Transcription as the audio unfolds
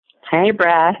Hey,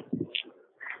 Brad.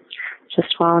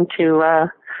 Just wanted to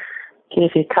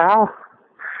give you a call.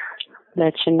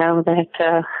 Let you know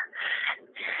that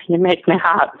you make me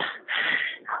hot.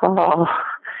 Oh,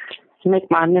 you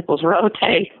make my nipples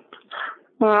rotate.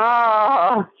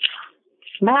 Oh,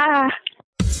 bye.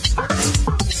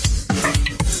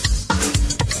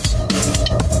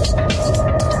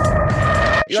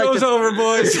 Show's over,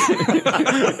 boys.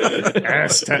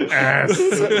 Ass to ass.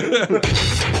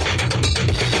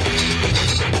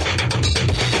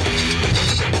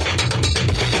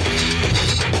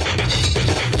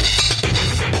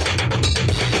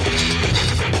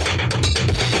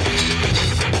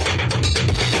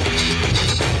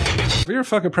 You're a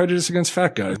fucking prejudice against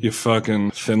fat guys, you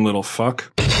fucking thin little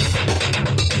fuck.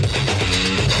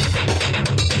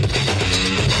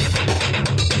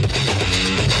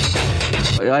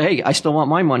 Hey, I still want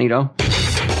my money, though.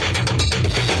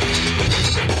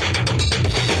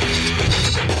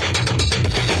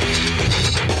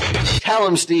 Tell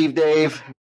him, Steve Dave.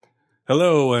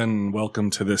 Hello, and welcome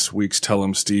to this week's Tell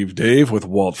 'em Steve Dave with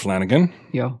Walt Flanagan.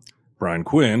 Yo. Brian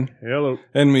Quinn. Hello.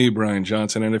 And me, Brian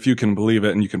Johnson. And if you can believe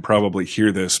it, and you can probably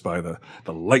hear this by the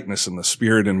lightness and the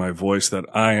spirit in my voice, that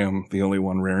I am the only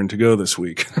one raring to go this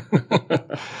week.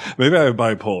 Maybe I have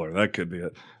bipolar. That could be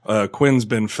it. Quinn's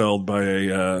been felled by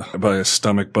a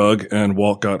stomach bug, and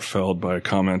Walt got felled by a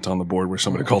comment on the board where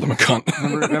somebody called him a cunt.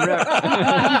 Remember that?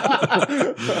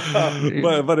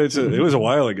 but it was a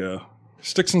while ago.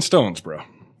 Sticks and stones, bro.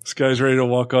 This guy's ready to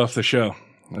walk off the show.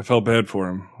 I felt bad for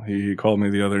him. He called me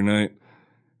the other night.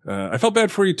 I felt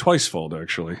bad for you twicefold,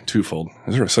 actually. Twofold.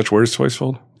 Is there such word as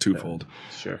twicefold? Twofold.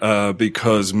 Sure.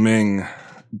 Because Ming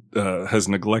has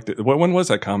neglected. When was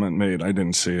that comment made? I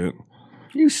didn't see it.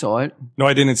 You saw it. No,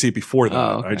 I didn't see it before that.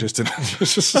 Oh, okay. I just didn't.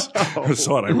 I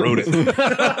saw it. I wrote it.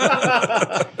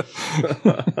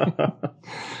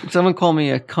 Someone called me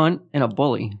a cunt and a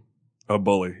bully. A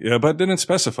bully. Yeah, but didn't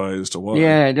specify as to why.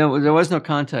 Yeah, there was no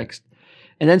context.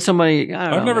 And then somebody, I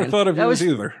don't know. I've never man. thought of That yours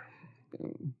either.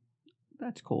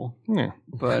 That's cool. Yeah.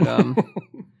 But, I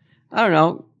don't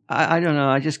know. I don't know.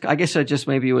 I guess I just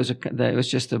maybe that it was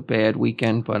just a bad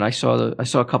weekend, but I saw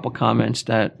a couple comments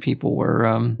that people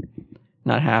were,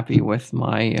 not happy with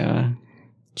my,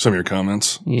 Some of your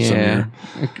comments. yeah.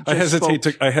 I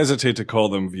hesitate to call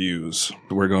them views.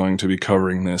 We're going to be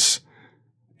covering this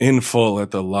in full at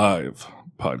the live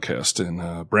podcast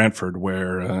in Brantford,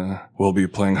 where we'll be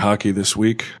playing hockey this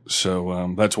week.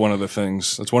 So that's one of the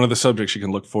things. That's one of the subjects you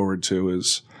can look forward to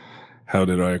is how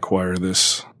did I acquire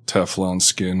this Teflon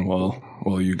skin while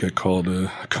you get called a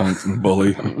cunt and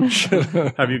bully.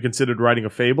 Have you considered writing a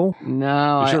fable?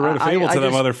 No. You should write a fable to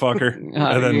that motherfucker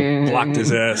and then blocked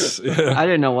his ass. Yeah. I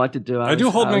didn't know what to do. I do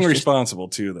hold Ming responsible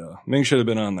too, though. Ming should have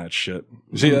been on that shit.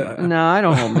 See, no, I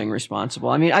don't hold Ming responsible.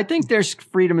 I mean, I think there's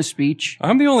freedom of speech.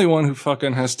 I'm the only one who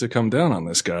fucking has to come down on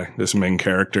this guy, this Ming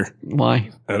character.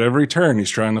 Why? At every turn, he's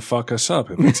trying to fuck us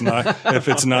up. If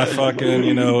it's not fucking,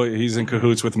 he's in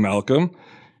cahoots with Malcolm.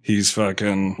 He's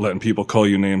fucking letting people call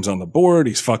you names on the board.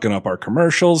 He's fucking up our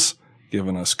commercials,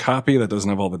 giving us copy that doesn't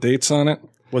have all the dates on it.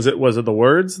 Was it the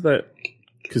words that,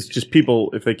 cause just people,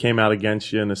 if they came out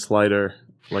against you in a slighter,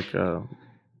 like, it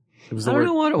was the I don't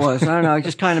know what it was. I don't know. It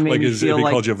just kind of made me feel if he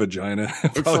like called you a vagina,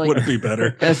 it probably wouldn't be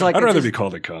better. It's like I'd rather be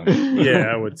called a cunt.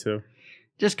 Yeah, I would too.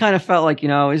 Just kind of felt like,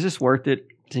 is this worth it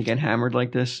to get hammered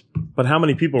like this? But how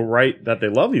many people write that they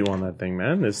love you on that thing,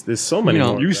 man? There's so many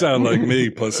more. You sound like me,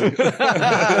 pussy.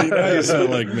 Now you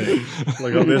sound like me.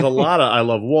 Like, there's a lot of I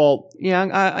love Walt.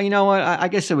 Yeah, you know what? I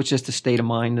guess it was just a state of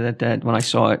mind that when I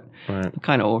saw it. Right. I'm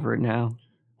kind of over it now.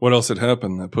 What else had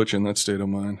happened that put you in that state of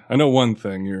mind? I know one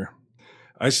thing.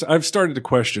 I've started to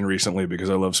question recently because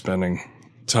I love spending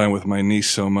time with my niece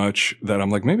so much that I'm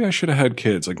like, maybe I should have had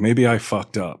kids. Like, maybe I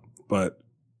fucked up. But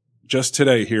just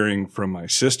today, hearing from my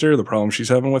sister the problem she's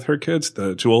having with her kids,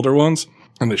 the two older ones,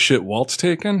 and the shit Walt's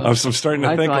taken, I'm starting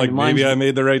to think like maybe I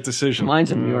made the right decision.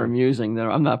 Mine's more amusing though.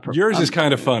 I'm not. Yours is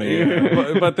kind of funny,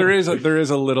 yeah. but there is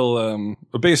a little.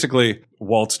 Basically,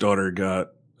 Walt's daughter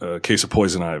got a case of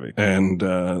poison ivy, and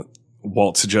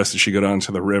Walt suggested she go down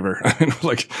to the river. I mean,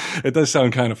 like, it does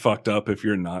sound kind of fucked up if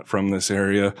you're not from this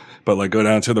area, but like, go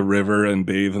down to the river and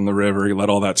bathe in the river. You let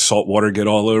all that salt water get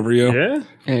all over you. Yeah,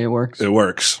 it works. It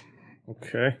works.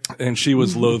 Okay. And she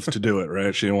was loath to do it,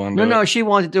 right? She didn't want to. No, she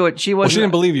wanted to do it. She wasn't. Well, she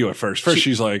didn't believe you at first. First,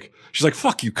 she's like,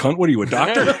 "Fuck you, cunt! What are you, a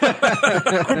doctor?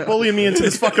 Quit bullying me into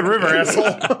this fucking river,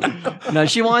 asshole." No,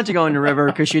 she wanted to go in the river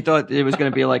because she thought it was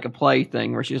going to be like a play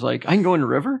thing where she's like, "I can go in the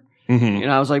river." Mm-hmm.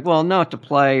 And I was like, well, no, to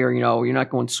play, or, you're not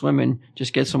going swimming.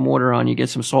 Just get some water on you, get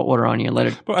some salt water on you, and let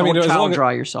it towel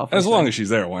dry yourself. As long as she's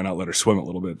there, why not let her swim a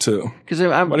little bit too? Because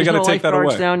I'm but you got to take that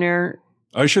away down there.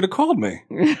 I should have called me.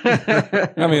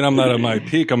 I mean, I'm not at my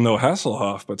peak. I'm no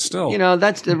Hasselhoff, but still. You know,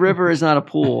 the river is not a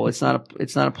pool. It's not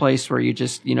a place where you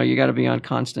just, you know, you got to be on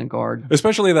constant guard.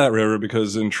 Especially that river,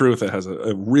 because in truth, it has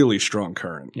a really strong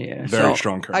current. Yeah. Very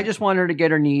strong current. I just want her to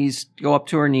get her knees, go up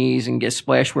to her knees and get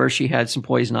splashed where she had some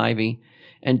poison ivy,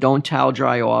 and don't towel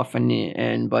dry off.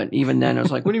 But even then I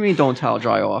was like, what do you mean don't towel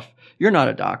dry off? You're not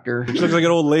a doctor. She looks like an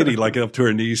old lady, like up to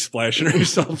her knees, splashing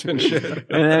herself and shit.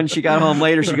 And then she got home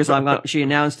later. She goes, she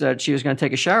announced that she was going to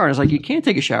take a shower. And I was like, you can't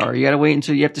take a shower. You got to wait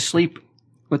until you have to sleep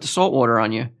with the salt water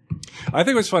on you. I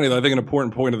think it was funny, though. I think an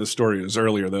important point of the story is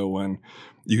earlier, though, when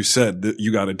you said that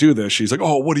you got to do this. She's like,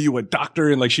 oh, what are you, a doctor?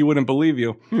 And like, she wouldn't believe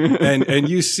you. and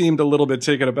you seemed a little bit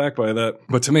taken aback by that.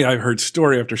 But to me, I've heard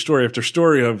story after story after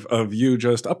story of you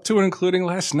just up to and including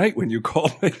last night when you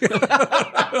called me.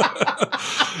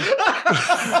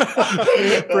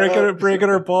 breaking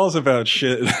her balls about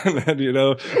shit and, you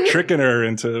know, tricking her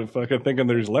into fucking thinking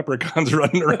there's leprechauns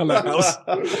running around the house.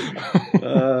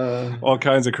 All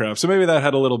kinds of crap. So maybe that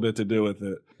had a little bit to do with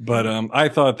it. But I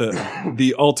thought that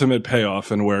the ultimate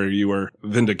payoff and where you were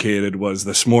vindicated was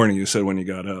this morning, you said, when you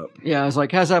got up. Yeah, I was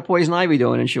like, how's that poison ivy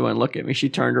doing? And she wouldn't look at me. She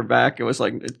turned her back. It was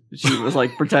like, she was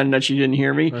like pretending that she didn't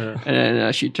hear me. And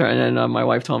then she turned, and then my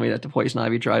wife told me that the poison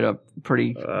ivy dried up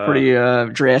pretty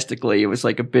drastically. It was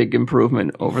like a big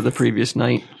improvement over the previous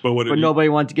night. But nobody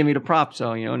wanted to give me the prop.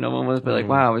 So, you know, no one was like,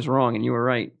 wow, I was wrong and you were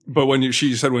right. But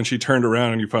she said when she turned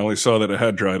around and you finally saw that it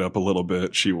had dried up a little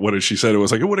bit, what did she say? It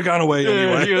was like, it would have gone away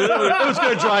anyway. It was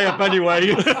going to dry up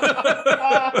anyway.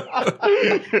 I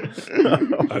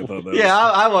thought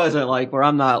that I wasn't like, where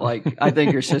I'm not like, I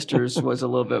think your sister's was a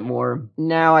little bit more.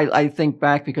 Now I think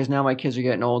back, because now my kids are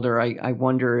getting older. I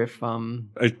wonder if,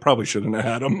 I probably shouldn't have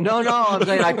had them. No, I'm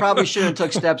saying I probably shouldn't have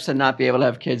took steps to not be able to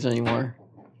have kids anymore.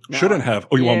 Shouldn't have.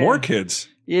 Oh, you want more kids?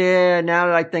 Yeah, now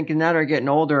they're getting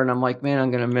older, and I'm like, man,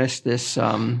 I'm gonna miss this.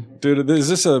 Dude, is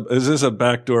this a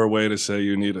backdoor way to say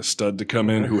you need a stud to come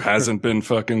in who hasn't been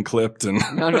fucking clipped? And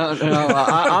No.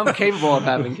 I'm capable of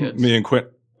having kids. Me and Quinn.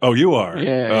 Oh, you are.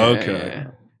 Yeah. Okay. Yeah.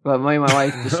 But my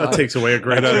wife decided. That takes away a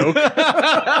great joke.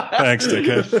 Thanks,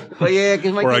 dickhead. But yeah,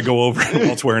 because I go over and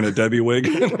Walt's wearing a Debbie wig.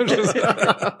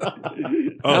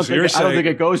 I don't think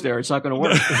it goes there. It's not going to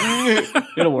work.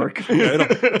 It'll work. Yeah,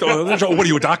 what are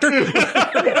you, a doctor?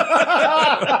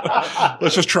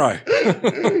 Let's just try.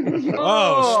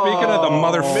 Oh, speaking of the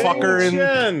motherfucker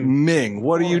in Ming,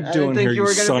 what are you doing here, you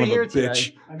son of a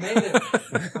bitch? I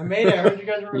made it. I heard you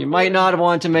guys were. You might not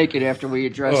want to make it after we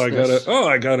address this.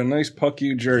 I got a nice Puck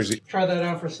U jersey. Try that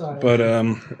out for size. But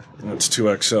that's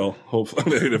 2XL.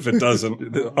 Hopefully, if it doesn't,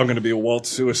 I'm going to be a Walt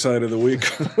suicide of the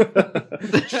week.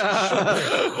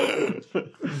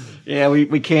 Yeah,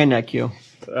 we can neck you.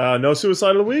 No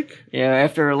suicide of the week? Yeah,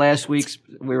 after last week's,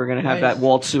 we were going to have that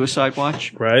Walt suicide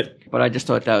watch. Right. But I just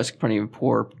thought that was pretty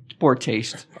poor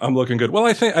taste. I'm looking good. Well,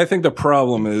 I think the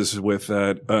problem is with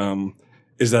that,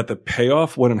 is that the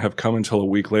payoff wouldn't have come until a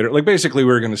week later. Like, basically,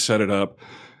 we were going to set it up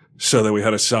so that we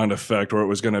had a sound effect where it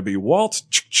was going to be Walt's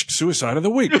suicide of the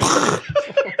week.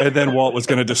 And then Walt was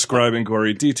going to describe in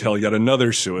gory detail yet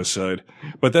another suicide.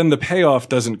 But then the payoff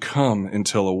doesn't come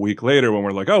until a week later when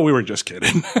we're like, oh, we were just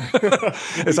kidding.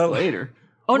 It's not later.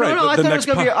 Oh, right, no. I thought it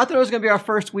was going to be our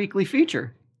first weekly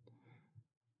feature.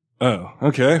 Oh,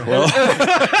 okay. Well,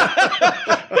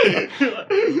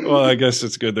 well, I guess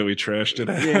it's good that we trashed it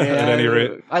at any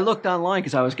rate. I looked online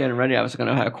because I was getting ready. I was going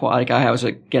to have I was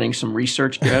getting some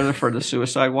research together for the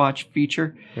Suicide Watch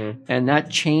feature, and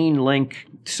that chain link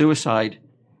suicide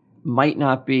might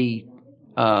not be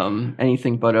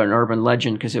anything but an urban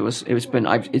legend, because it's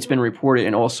been reported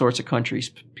in all sorts of countries,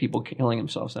 people killing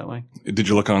themselves that way. Did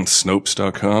you look on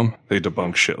Snopes.com? They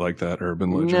debunk shit like that,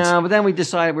 urban legends. No, but then we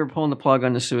decided we were pulling the plug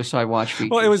on the Suicide Watch feature.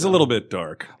 Well, it was a little bit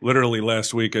dark. Literally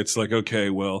last week, it's like,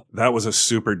 okay, well, that was a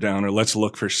super downer. Let's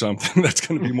look for something that's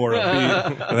going to be more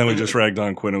upbeat. And then we just ragged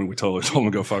on Quinn and we told him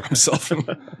to go fuck himself.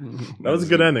 That was a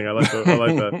good ending. I like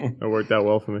that. It worked out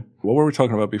well for me. What were we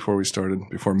talking about before we started?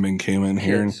 Before Ming came in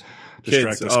here and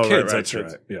distracted us? Oh, kids, right, that's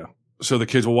kids. right. Yeah. So the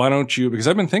kids, well, why don't you, because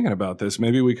I've been thinking about this,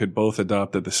 maybe we could both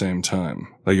adopt at the same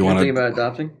time. Like, you want to think about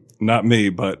adopting? Not me,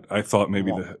 but I thought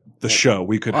maybe the show,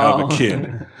 we could have a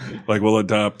kid. Like, we'll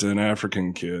adopt an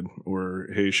African kid or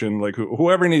Haitian, like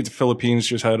whoever needs. Philippines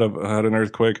just had an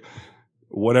earthquake.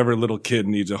 Whatever little kid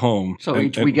needs a home. So we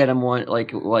get him one,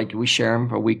 like we share him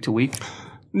from week to week?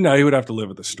 No, he would have to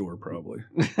live at the store probably.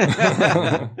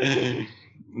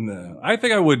 No, I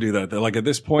think I would do that though. Like, at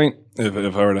this point, if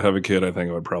I were to have a kid, I think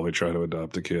I would probably try to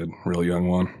adopt a kid, real young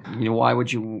one. You know, why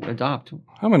would you adopt?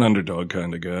 I'm an underdog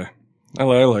kind of guy. I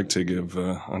like to give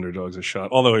underdogs a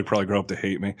shot, although he'd probably grow up to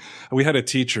hate me. We had a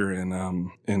teacher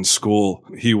in school.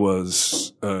 He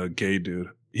was a gay dude.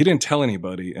 He didn't tell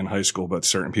anybody in high school, but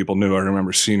certain people knew. I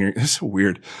remember it's so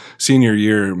weird. Senior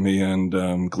year, me and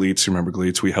Gleets, you remember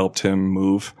Gleets, we helped him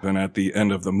move. And at the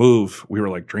end of the move, we were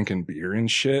like drinking beer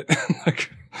and shit.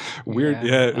 Like weird.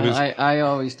 Yeah. It was, I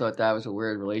always thought that was a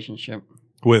weird relationship.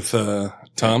 With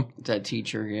Tom? That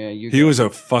teacher, yeah. He was a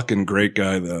fucking great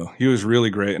guy, though. He was really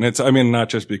great. And not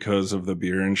just because of the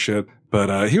beer and shit,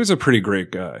 but he was a pretty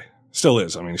great guy. Still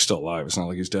is. I mean, he's still alive. It's not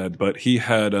like he's dead. But he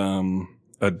had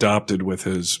adopted with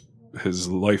his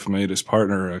life mate, his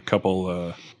partner, a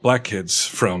couple black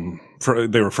kids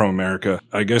they were from America.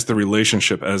 I guess the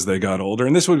relationship as they got older,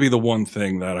 and this would be the one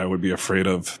thing that I would be afraid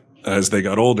of as they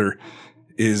got older,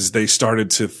 is they started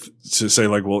to say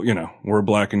like, well, we're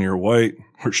black and you're white,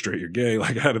 we're straight, you're gay.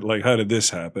 Like, how did this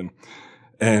happen?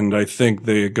 And I think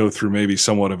they go through maybe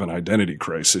somewhat of an identity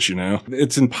crisis,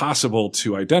 It's impossible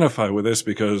to identify with this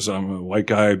because I'm a white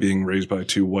guy being raised by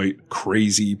two white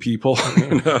crazy people,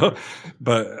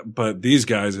 But these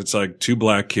guys, it's like two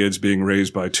black kids being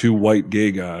raised by two white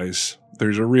gay guys.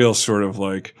 There's a real sort of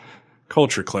like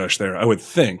culture clash there, I would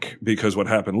think, because what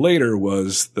happened later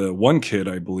was the one kid,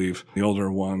 I believe, the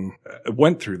older one,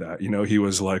 went through that. He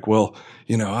was like, well,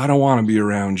 I don't want to be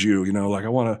around you, like I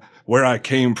want to, where I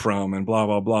came from and blah,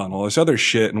 blah, blah, and all this other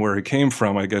shit. And where he came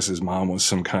from, I guess his mom was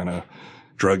some kind of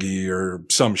druggie or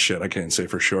some shit. I can't say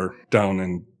for sure, down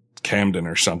in Camden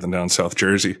or something, down South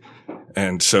Jersey.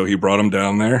 And so he brought him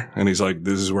down there and he's like,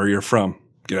 this is where you're from.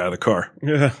 Get out of the car.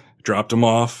 Yeah. Dropped him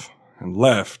off and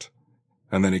left.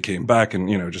 And then he came back and,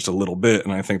 just a little bit.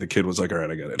 And I think the kid was like, all right,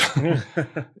 I get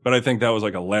it. But I think that was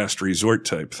like a last resort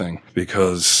type thing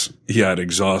because he had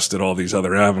exhausted all these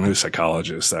other avenues,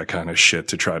 psychologists, that kind of shit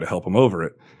to try to help him over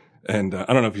it. And I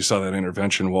don't know if you saw that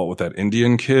intervention, Walt, with that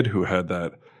Indian kid who had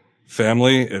that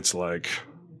family. It's like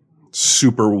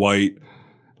super white,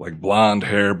 like blonde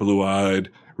hair, blue eyed,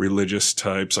 religious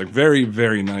types, like very,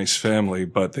 very nice family.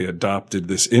 But they adopted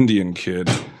this Indian kid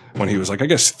when he was like, I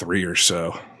guess 3 or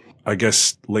so. I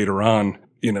guess later on,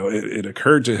 it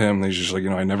occurred to him, he's just like,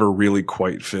 I never really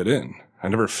quite fit in. I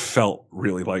never felt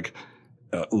really like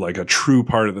a true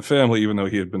part of the family, even though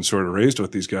he had been sort of raised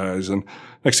with these guys. And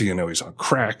next thing you know, he's on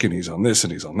crack and he's on this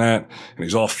and he's on that and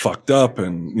he's all fucked up.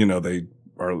 And,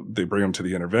 they bring him to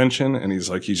the intervention and he's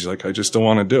like, I just don't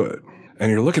want to do it.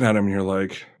 And you're looking at him and you're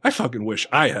like, I fucking wish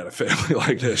I had a family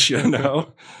like this,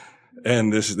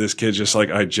 And this kid's just like,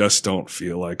 I just don't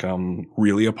feel like I'm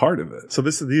really a part of it. So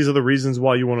these are the reasons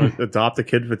why you want to adopt a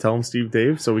kid for Tell 'em Steve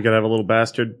Dave? So we got to have a little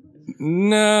bastard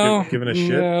giving a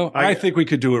shit? No, I think we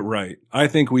could do it right. I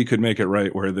think we could make it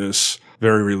right where this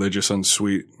very religious,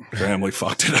 unsweet family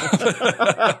fucked it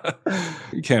up.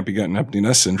 You can't be getting empty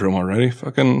nest syndrome already.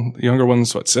 Fucking the younger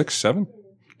one's, 6, 7?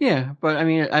 Yeah, but I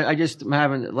mean, I'm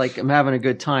having a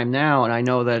good time now, and I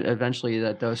know that eventually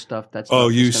that those stuff that's. Oh,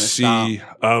 you see?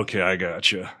 Stop. Okay, I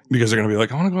gotcha. Because they're gonna be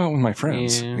like, I want to go out with my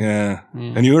friends. Yeah.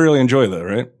 And you really enjoy that,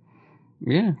 right?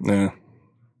 Yeah. Yeah.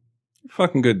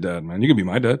 Fucking good dad, man. You can be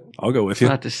my dad. I'll go with you.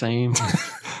 Not the same.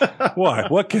 Why?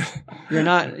 What? You're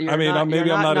not. Maybe I'm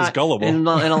not as gullible. In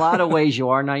a lot of ways, you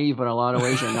are naive, but in a lot of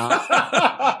ways, you're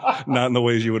not. Not in the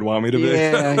ways you would want me to be.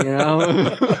 Yeah,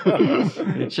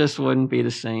 it just wouldn't be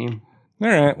the same. All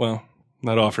right. Well,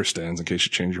 that offer stands in case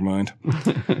you change your mind.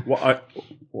 Well,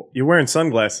 you're wearing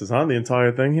sunglasses, huh? The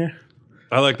entire thing here.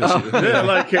 I like this. Yeah,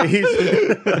 like he's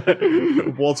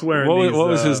Walt's wearing. What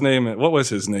was his name? What was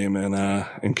his name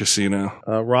in Casino?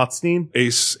 Rothstein.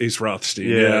 Ace Rothstein.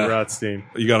 Yeah, Rothstein.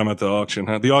 You got him at the auction,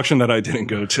 huh? The auction that I didn't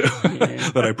go to,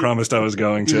 that I promised I was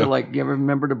going to. Like, you ever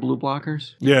remember the blue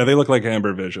blockers? Yeah, they look like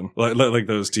Amber Vision, like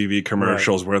those TV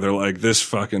commercials where they're like, "This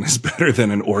fucking is better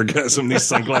than an orgasm." These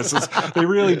sunglasses, they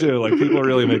really do. Like, people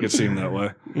really make it seem that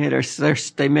way. Yeah,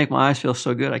 they make my eyes feel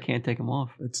so good I can't take them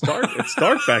off. It's dark. It's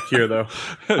dark back here, though.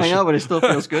 I know, but it still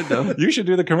feels good though. You should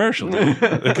do the commercial.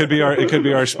 It could be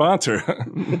our sponsor.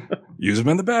 Use them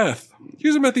in the bath.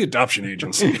 Use them at the adoption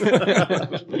agency.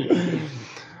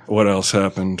 What else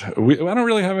happened? I don't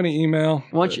really have any email.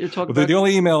 Why don't you talk about the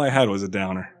only email I had was a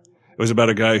downer. It was about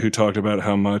a guy who talked about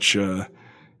how much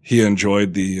he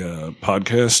enjoyed the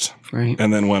podcast, right,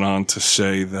 and then went on to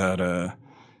say that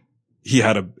he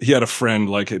had a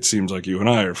friend, like it seems like you and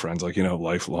I are friends, like,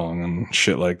 lifelong and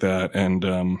shit like that.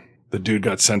 And the dude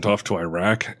got sent off to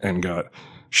Iraq and got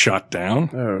shot down.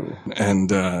 Oh. And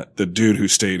the dude who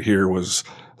stayed here was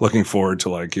looking forward to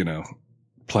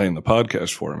playing the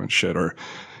podcast for him and shit, or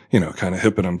kind of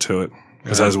hipping him to it.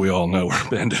 Because as we all know, we're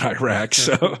banned in Iraq,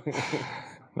 so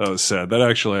that was sad. That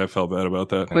actually, I felt bad about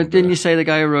that. But didn't you say the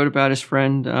guy who wrote about his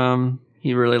friend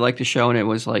he really liked the show, and it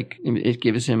was like it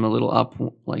gives him a little up,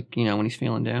 like when he's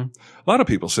feeling down. A lot of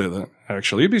people say that.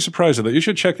 Actually, you'd be surprised at that. You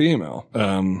should check the email. I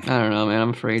don't know, man. I'm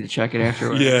afraid to check it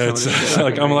after. Yeah, it's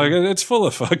like it's full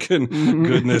of fucking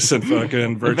goodness and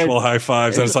fucking virtual high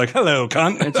fives, and it's like, hello,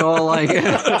 cunt. It's all like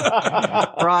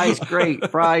prize great,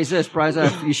 prize this, prize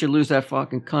that. You should lose that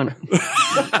fucking cunt.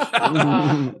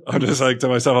 I'm just like to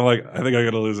myself, I'm like, I think I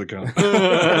got to lose a cunt.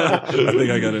 I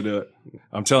think I got to do it.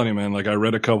 I'm telling you, man. Like I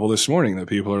read a couple this morning that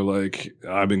people are like,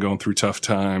 I've been going through tough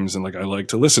times, and like I like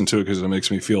to listen to it because it makes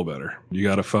me feel better. You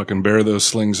got to fucking bear those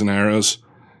slings and arrows,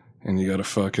 and you got to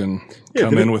fucking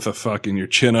come in with a fucking your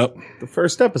chin up. The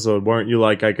first episode, weren't you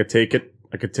like, I could take it?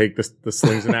 I could take the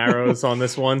slings and arrows on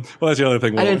this one. Well, that's the other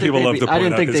thing. People love to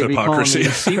point out his hypocrisy.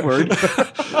 The C word.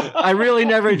 I really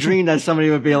never dreamed that somebody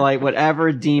would be like, would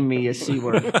ever deem me a C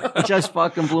word. It just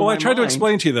fucking blew my mind. I tried to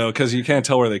explain to you though, because you can't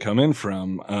tell where they come in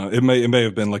from. It may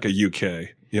have been like a UK.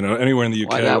 Anywhere in the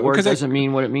UK. Why that word doesn't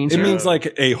mean what it means. It means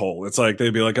like a-hole. It's like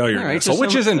they'd be like, oh, you're an asshole,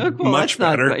 which isn't much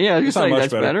better. Yeah, it's not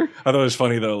much better. I thought it was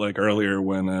funny though, like earlier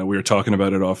when we were talking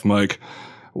about it off mic,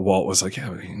 Walt was like,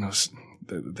 yeah,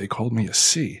 they called me a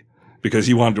C. Because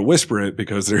he wanted to whisper it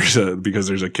because there's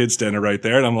a kid standing right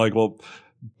there. And I'm like, well,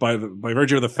 by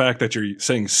virtue of the fact that you're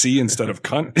saying C instead of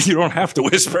cunt, you don't have to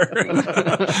whisper.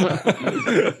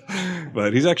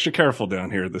 But he's extra careful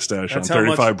down here at the stash on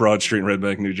 35 Broad Street in Red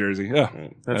Bank, New Jersey. Yeah.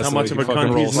 That's how much of a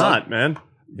cunt he's not, man.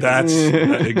 That's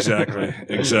exactly.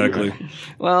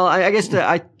 Well, I guess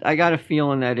I got a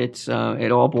feeling that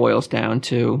it all boils down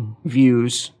to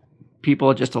views.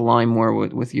 People just align more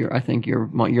with your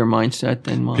mindset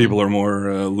than mine. People are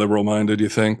more liberal minded, you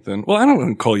think? Well, I don't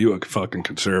want to call you a fucking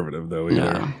conservative though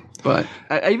either. No, but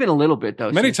even a little bit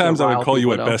though. Many times I would call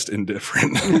you at best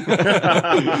indifferent.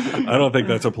 I don't think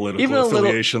that's a political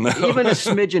affiliation though. Even a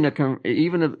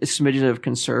smidgen of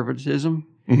conservatism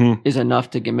is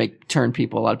enough to turn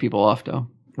a lot of people off though.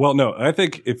 Well, no, I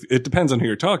think it depends on who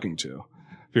you're talking to.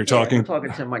 If you're talking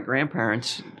to my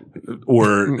grandparents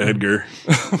or Edgar,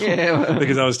 yeah,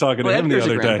 because I was talking to him the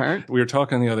other day. We were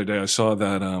talking the other day. I saw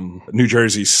that New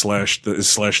Jersey is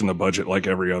slashing the budget like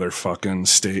every other fucking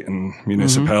state and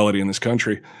municipality in this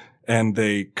country, and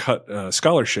they cut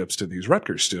scholarships to these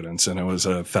Rutgers students, and it was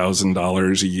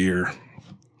 $1,000 a year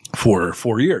for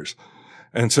 4 years.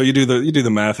 And so you do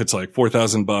the math. It's like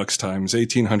 $4,000 times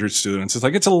 1,800 students. It's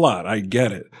like it's a lot. I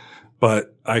get it,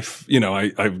 but I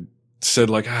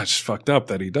said like, it's fucked up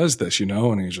that he does this,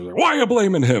 and he's just like, why are you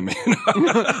blaming him?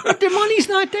 But the money's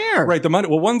not there. Right. The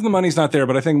money's not there,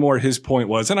 but I think more his point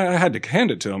was, and I had to hand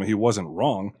it to him. He wasn't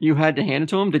wrong. You had to hand it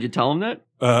to him? Did you tell him that?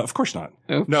 Of course not.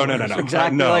 No.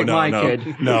 Exactly like my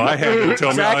kid. No, I handed it to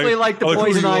him. Exactly like the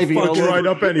poison ivy. Right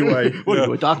up anyway. What are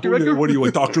you, a doctor, Edgar? What are you,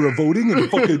 a doctor of voting and a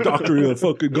fucking doctor of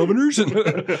fucking governors?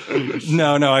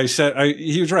 No, I said,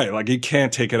 he was right. Like, you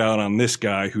can't take it out on this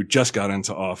guy who just got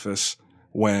into office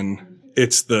when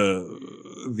it's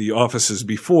the offices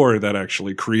before that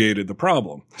actually created the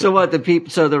problem. So what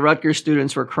the Rutgers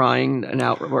students were crying and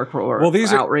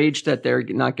outraged that they're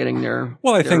not getting their.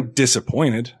 Well, I think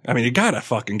disappointed. I mean, you gotta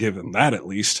fucking give them that at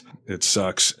least. It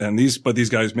sucks. But these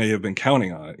guys may have been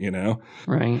counting on it,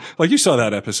 Right. Like you saw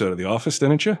that episode of The Office,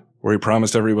 didn't you? Where he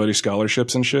promised everybody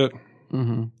scholarships and shit.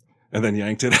 Mm-hmm. And then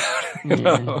yanked it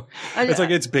out. It's like,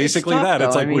 it's basically it's tough, that. Though.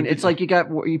 It's like, it's like you got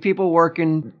people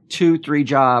working 2-3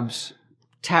 jobs,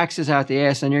 taxes out the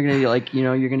ass, and you're going to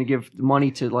you're going to give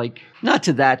money to not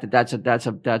to that's a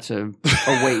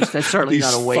waste. That's certainly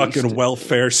not a waste. Fucking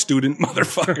welfare student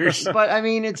motherfuckers. But I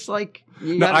mean, it's like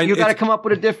you got to come up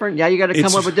with a different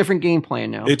game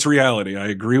plan now. It's reality. I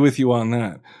agree with you on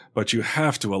that. But you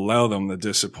have to allow them the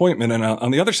disappointment. And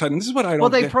on the other side, and this is what I don't. Well,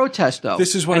 they protest though.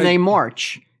 This is what they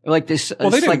march. Like this,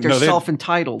 well, it's like they're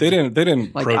self-entitled. They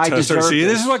didn't like, protest or see.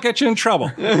 This is what gets you in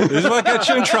trouble. Because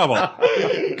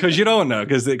you don't know.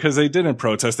 Because they didn't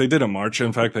protest. They didn't march.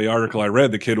 In fact, the article I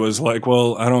read, the kid was like,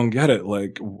 well, I don't get it.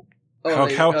 Like,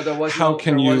 how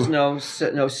can you? There was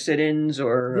no sit-ins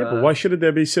or. Yeah, but why should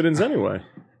there be sit-ins anyway?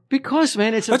 Because,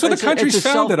 man, that's what the country's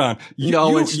founded on.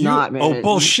 It's not, man. Oh,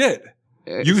 bullshit.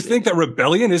 You think that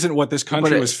rebellion isn't what this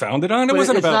country was founded on? It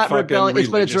wasn't about fucking religious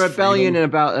but it's rebellion and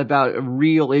about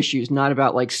real issues, not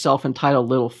about like self-entitled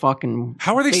little fucking.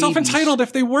 How are they self-entitled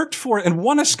if they worked for it and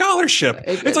won a scholarship?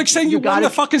 It's like saying you won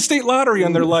the fucking state lottery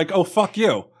and they're like, oh, fuck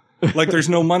you. Like there's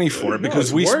no money for it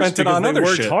because we spent it on other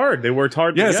shit. They worked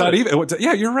hard. Yeah, it's not even.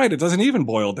 Yeah, you're right. It doesn't even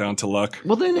boil down to luck.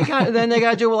 Well, then they got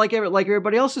to do it like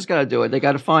everybody else has got to do it. They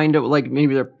got to find like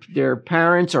maybe their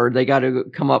parents, or they got to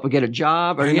come up and get a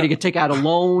job, or they got to take out a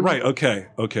loan. Right. Okay.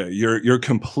 You're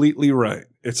completely right.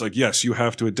 it's like, yes, you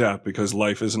have to adapt because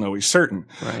life isn't always certain.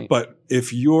 Right. But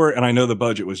if you're, and I know the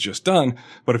budget was just done,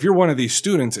 but if you're one of these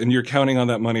students and you're counting on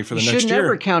that money for the next should year.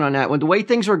 never count on that. When the way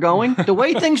things were going,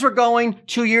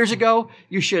 2 years ago,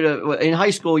 you should have, in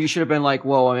high school, you should have been like,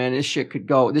 whoa, man, this shit could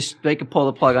go, they could pull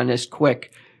the plug on this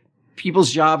quick.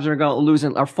 People's jobs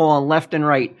are falling left and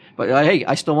right. But hey,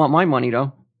 I still want my money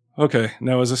though. Okay.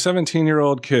 Now, as a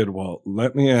 17-year-old kid, Walt,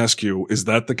 let me ask you, is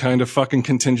that the kind of fucking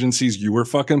contingencies you were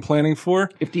fucking planning for?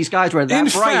 If these guys were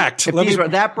that were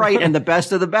that bright and the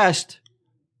best of the best,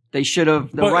 they should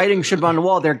have, writing should have been on the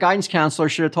wall. Their guidance counselor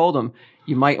should have told them,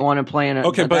 you might want to plan it.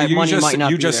 Okay, but you just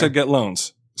there. said get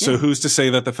loans. So who's to say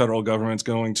that the federal government's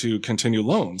going to continue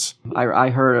loans? I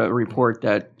heard a report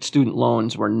that student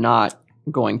loans were not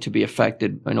going to be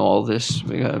affected in all this.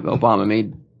 Obama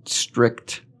made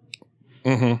strict.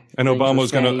 Mm-hmm. And Obama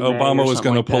was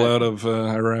going to pull out of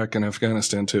Iraq and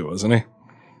Afghanistan too, wasn't he?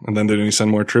 And then didn't he send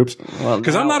more troops?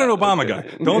 Because I'm not an Obama guy.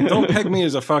 Don't peg me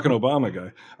as a fucking Obama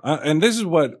guy. And this is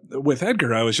what, with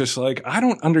Edgar, I was just like, I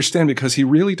don't understand, because he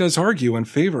really does argue in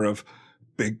favor of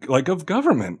of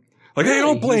government. Like, hey,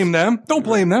 don't blame them. Don't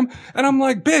blame them. And I'm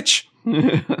like, bitch,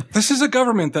 this is a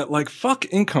government that fuck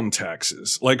income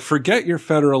taxes. Forget your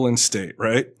federal and state,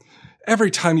 right?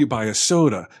 Every time you buy a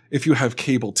soda, if you have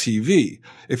cable TV,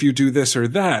 if you do this or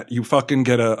that, you fucking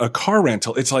get a car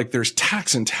rental. It's like there's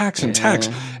tax and tax and tax,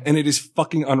 and it is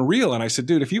fucking unreal. And I said,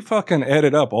 dude, if you fucking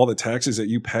added up all the taxes that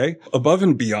you pay above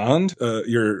and beyond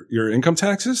your income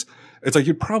taxes, it's like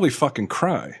you'd probably fucking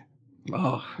cry.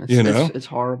 Oh, it's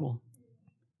horrible.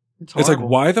 It's like,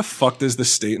 why the fuck does the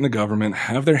state and the government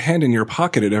have their hand in your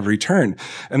pocket at every turn?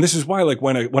 And this is why,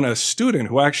 when a student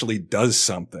who actually does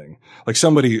something,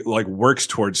 somebody works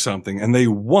towards something and they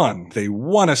won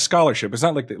a scholarship. It's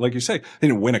not like you say, they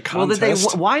didn't win a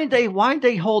contest. Why did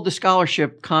they hold the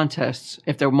scholarship contests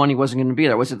if their money wasn't going to be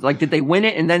there? Was it did they win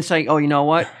it and then say, oh, you know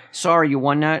what? Sorry, you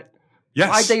won that? Yes.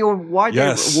 Why'd they award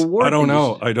I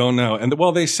don't know. And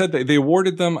they said they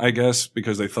awarded them, I guess,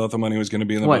 because they thought the money was going to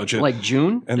be in the budget. Like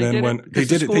June? And then when they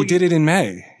did it in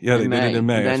May. Yeah, they did it in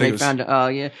May. And then they found,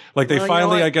 they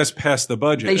finally, I guess, passed the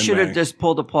budget. They should have just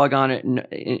pulled the plug on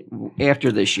it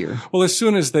after this year. Well, as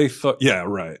soon as they thought, yeah,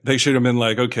 right. They should have been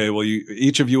like, okay, well,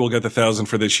 each of you will get the $1,000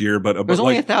 for this year, but. It was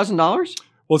only $1,000?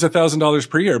 Well, it's $1,000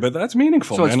 per year, but that's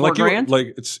meaningful, so man. It's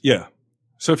 $4,000? Yeah.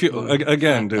 So if you,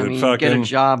 again, dude, fucking. Get a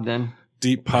job then.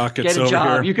 Deep pockets Get a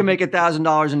job. here. You can make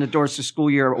 $1,000 in the doors to school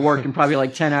year at work in probably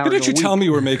 10 hours. Didn't you tell me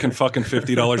you were making fucking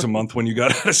 $50 a month when you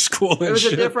got out of school? It was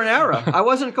a different era. I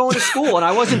wasn't going to school, and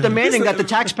I wasn't demanding that the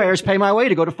taxpayers pay my way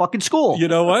to go to fucking school. You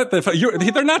know what?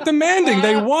 They're not demanding.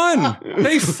 They won.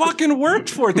 They fucking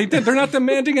worked for it. They did. They're not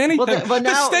demanding anything. But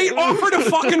now, the state offered a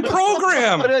fucking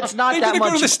program. But it's not that much. They didn't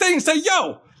go to the state and say,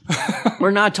 yo. We're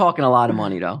not talking a lot of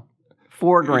money, though.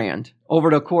 $4,000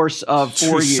 over the course of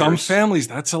 4 years. Some families,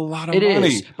 that's a lot of money. It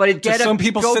is, but some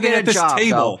people sitting at this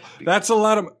table, that's a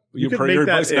lot of. Your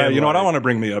advice, you know what? I want to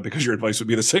bring me up because your advice would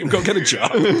be the same. Go get a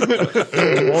job.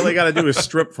 All they got to do is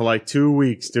strip for 2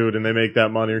 weeks, dude, and they make that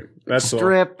money. That's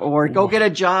strip or go get a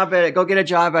job at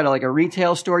a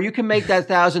retail store. You can make that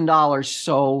 $1,000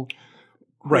 so.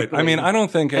 Right. I mean, I don't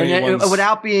think anyone's...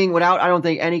 without I don't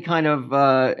think any kind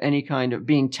of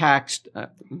being taxed,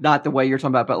 not the way you're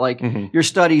talking about, but your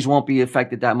studies won't be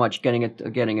affected that much getting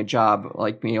a job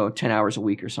 10 hours a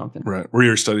week or something. Right. Were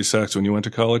your studies taxed when you went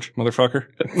to college, motherfucker?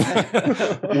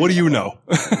 What do you know?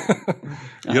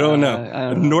 You don't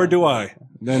know. Nor do I.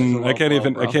 Then I can't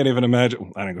even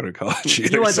imagine. I didn't go to college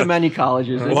either. You went to many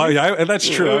colleges. Well, yeah, that's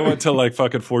true. I went to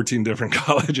fucking 14 different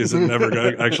colleges and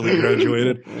never actually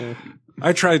graduated.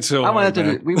 I tried so hard.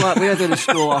 We went to the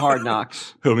school of hard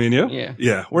knocks. Who, me and you? Yeah.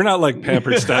 Yeah. We're not like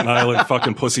pampered Staten Island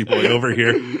fucking pussy boy over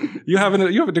here. You have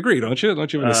a degree, don't you?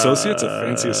 Don't you have an associate's, a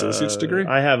fancy associate's degree?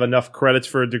 I have enough credits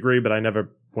for a degree, but I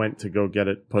never went to go get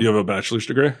it. You have a bachelor's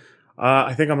degree?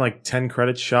 I think I'm 10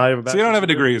 credits shy of a bachelor's. So you don't have a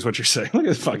degree is what you're saying. Look at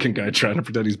this fucking guy trying to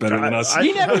pretend he's better than us. I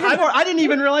didn't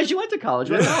even realize you went to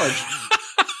college. What college?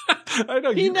 I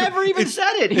know. He never even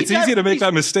said it. It's easy to make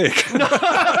that mistake. No.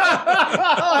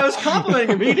 I was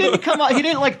complimenting him. He didn't come out. He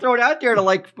didn't throw it out there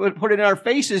to put it in our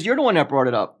faces. You're the one that brought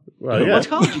it up. Well, yeah. What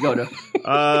college you go to?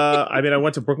 I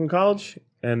went to Brooklyn College,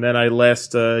 and then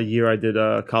last year I did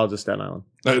College of Staten Island.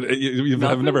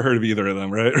 I've never heard of either of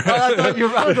them, right? I thought you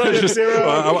were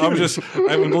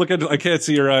I'm looking. I can't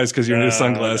see your eyes because you're in your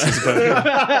sunglasses.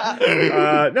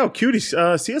 But no, cutie.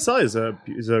 CSI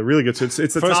is a really good. It's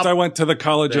the first top. I went to the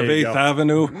College of 8th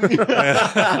Avenue.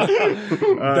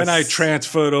 Then I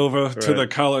transferred over to the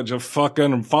College of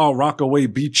fucking Far Rockaway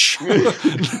Beach. You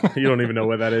don't even know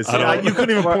where that is. You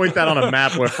couldn't even point that on a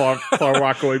map where Far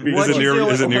Rockaway Beach is.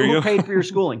 Is it near you? Who paid for your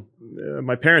schooling?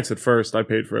 My parents at first. I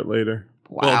paid for it later.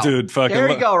 Wow. Well, dude, fucking. There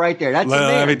you go, right there. That's a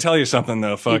man. Let me tell you something,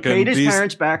 though. He Fucking. paid his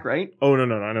parents back, right? Oh, no.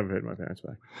 I never paid my parents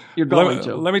back. You're going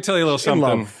to. Let me tell you a little something.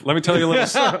 love. Let me tell you a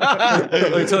little.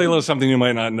 Let me tell you a little something you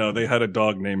might not know. They had a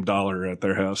dog named Dollar at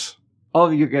their house. Oh,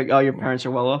 your parents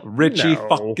are well off? Richie No.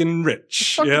 fucking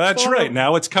Rich. Fucking Yeah, that's follow- right.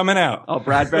 Now it's coming out. Oh,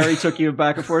 Bradbury took you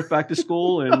back and forth back to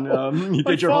school, and you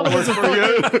did your homework for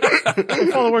you.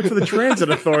 My father worked for the transit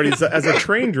authorities as a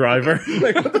train driver.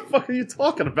 Like, what the fuck are you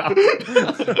talking about?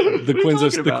 The Queens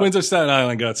of talking about? Staten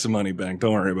Island got some money banked.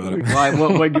 Don't worry about it. Why?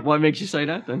 What makes you say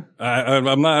that then?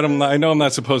 I'm not. I know I'm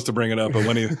not supposed to bring it up, but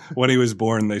when he was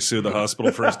born, they sued the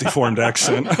hospital for his deformed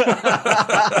accent.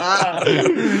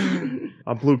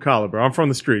 I'm blue collar, bro. I'm from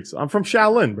the streets. I'm from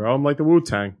Shaolin, bro. I'm like the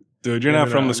Wu-Tang. Dude, you're not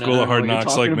from the school no, of hard what you're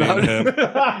knocks like talking me and him.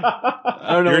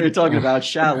 I don't know what you're talking about.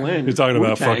 Shaolin. You're talking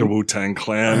about Wu-Tang. fucking Wu-Tang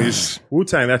Clan. He's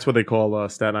Wu-Tang, that's what they call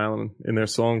Staten Island in their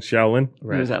song, Shaolin.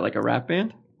 What is that, like a rap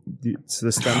band? It's the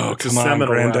oh, it's a come on, seminal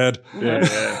granddad. rap.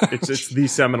 Yeah. It's the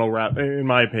seminal rap, in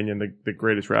my opinion, the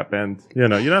greatest rap band. You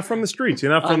know, you're not from the streets.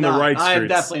 You're not from the right I am streets.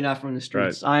 definitely not from the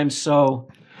streets. I am so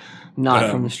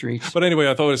not from the streets. But anyway,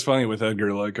 I thought it was funny with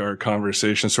Edgar, like our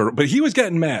conversation sort of, but he was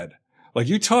getting mad. Like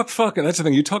you talk fucking, that's the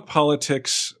thing. You talk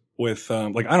politics with,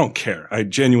 like, I don't care. I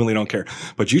genuinely don't care.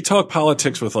 But you talk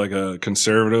politics with like a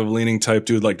conservative leaning type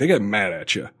dude, like they get mad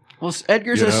at you. Well,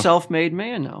 Edgar's You a know? self-made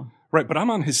man now. Right, but I'm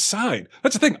on his side.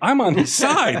 That's the thing. I'm on his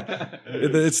side.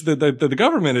 It's the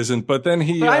government isn't, but then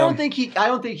he But I don't think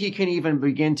he can even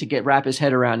begin to wrap his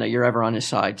head around that you're ever on his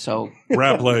side. So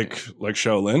rap like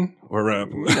Shaolin or rap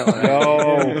No.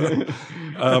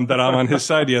 that I'm on his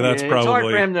side. Yeah, that's it's hard for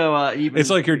probably. him to even. It's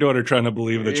like your daughter trying to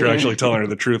believe that you're actually telling her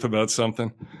the truth about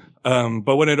something.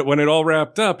 But when it all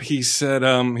wrapped up, he said,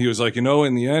 he was like, in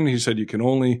the end, he said, you can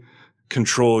only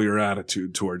control your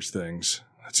attitude towards things.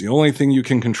 That's the only thing you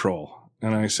can control.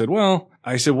 And I said,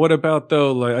 what about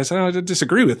though? Like, I said, I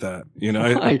disagree with that. You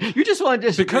just want to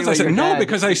disagree because I with said, your no, dad.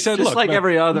 because I said, just look, like man,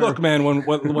 every other. look, man, when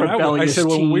I said,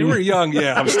 when we were young,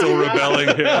 yeah, I'm still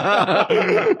rebelling here.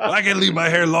 I can leave my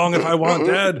hair long if I want,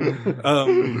 Dad.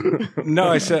 No,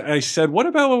 I said, what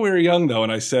about when we were young though?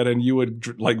 And I said, and you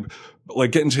would like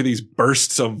get into these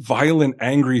bursts of violent,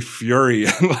 angry fury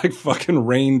and like fucking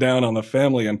rain down on the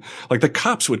family. And like the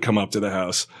cops would come up to the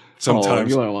house sometimes.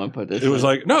 You don't want to put this. It was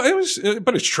like, no, it was,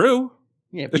 but it's true.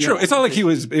 Yeah, It's true. It's not like he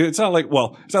was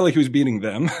beating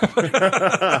them.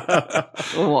 But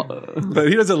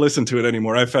he doesn't listen to it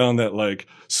anymore. I found that like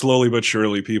slowly but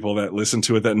surely people that listen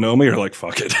to it that know me are like,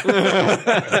 fuck it.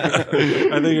 I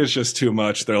think it's just too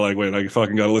much. They're like, wait, I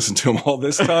fucking gotta listen to him all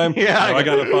this time. Yeah. I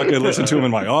gotta fucking listen to him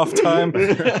in my off time.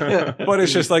 But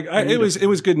it's just like, it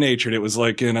was good natured. It was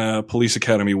like in Police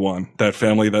Academy 1, that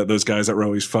family, those guys that were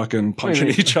always fucking punching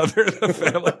each other. The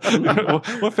family.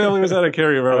 What family was that? I can't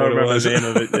remember what it was. The name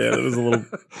of it. Yeah, it was a little.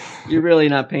 You're really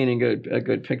not painting a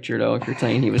good picture though. If you're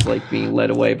saying he was like being led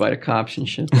away by the cops and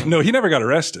shit. No, he never got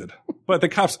arrested. But the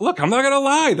cops, look, I'm not going to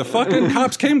lie. The fucking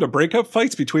cops came to break up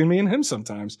fights between me and him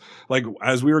sometimes, like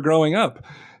as we were growing up.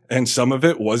 And some of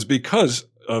it was because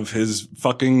of his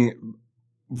fucking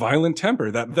violent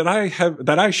temper that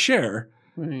I share.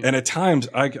 Right. And at times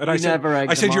I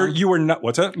said, you were not,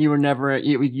 what's that? You were never,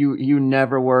 you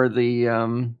never were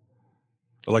the,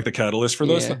 like the catalyst for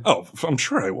those? Yeah. Oh, I'm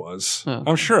sure I was. Oh.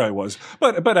 I'm sure I was.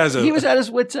 But as he was at his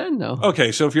wit's end though.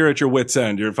 Okay, so if you're at your wit's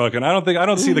end, you're fucking, I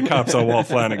don't see the cops on Walt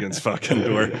Flanagan's fucking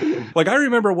door. Like, I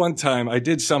remember one time I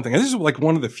did something, and this is like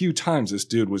one of the few times this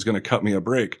dude was going to cut me a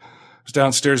break. I was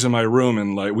downstairs in my room,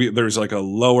 and like, there's like a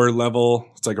lower level,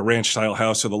 it's like a ranch style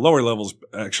house, so the lower level's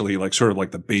actually like sort of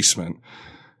like the basement,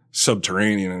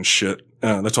 subterranean and shit.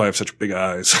 That's why I have such big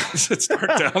eyes. It's dark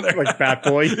down there. Like Bat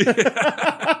Boy.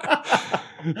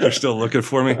 They're still looking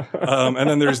for me. And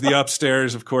then there's the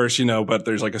upstairs, of course, but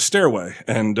there's like a stairway.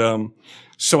 And,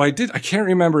 so I can't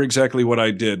remember exactly what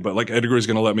I did, but like Edgar was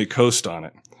going to let me coast on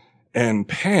it. And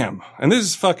Pam, and this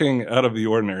is fucking out of the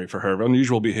ordinary for her,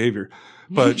 unusual behavior.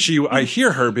 But I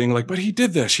hear her being like, but he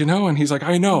did this, and he's like,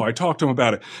 I know, I talked to him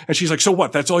about it. And she's like, so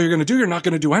what? That's all you're going to do? You're not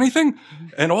going to do anything?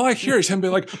 And all I hear is him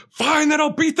being like, fine, then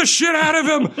I'll beat the shit out of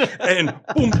him. And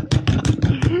boom,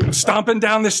 stomping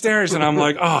down the stairs. And I'm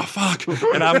like, oh, fuck.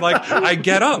 And I'm like, I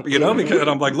get up, because and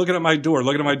I'm like looking at my door,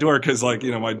 cause like,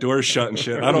 my door's shut and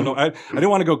shit. I don't know. I didn't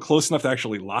want to go close enough to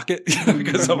actually lock it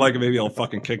because I'm like, maybe I'll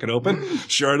fucking kick it open.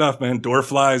 Sure enough, man, door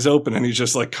flies open and he's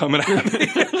just like coming at me.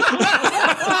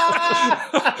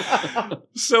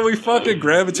 So we fucking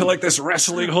grabbed into like this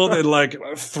wrestling hold and like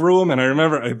threw him. And I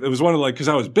remember it was one of like, cause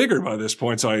I was bigger by this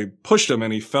point. So I pushed him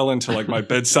and he fell into like my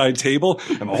bedside table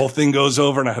and the whole thing goes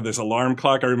over and I had this alarm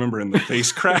clock. I remember in the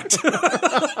face cracked.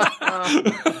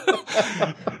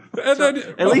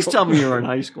 At least tell me you were in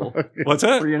high school. What's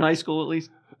that? Were you in high school at least?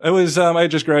 It was, I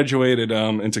just graduated,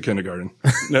 into kindergarten.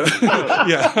 No.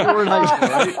 Yeah. You were in high school,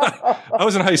 right? I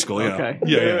was in high school, yeah. Okay.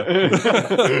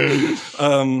 Yeah.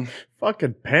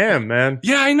 Fucking Pam, man.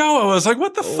 Yeah, I know. I was like,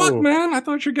 what the fuck, man? I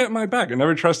thought you'd get my back. I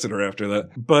never trusted her after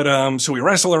that. But, so we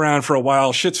wrestle around for a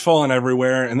while. Shit's falling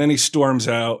everywhere. And then he storms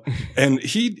out and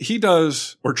he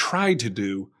does or tried to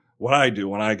do what I do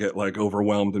when I get like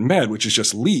overwhelmed and mad, which is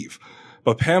just leave.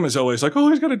 But Pam is always like, oh,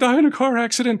 he's going to die in a car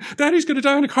accident. Daddy's going to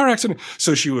die in a car accident.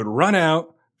 So she would run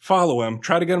out, follow him,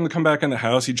 try to get him to come back in the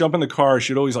house. He'd jump in the car.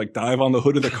 She'd always like dive on the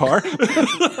hood of the car.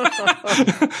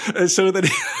 And so that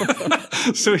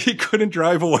so he couldn't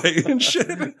drive away and shit.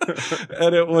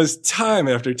 And it was time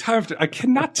after time after, I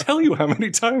cannot tell you how many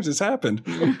times this happened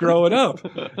growing up,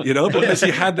 you know, because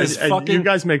he had this fucking. You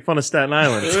guys make fun of Staten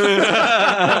Island.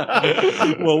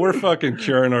 Well, we're fucking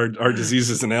curing our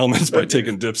diseases and ailments by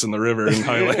taking dips in the river in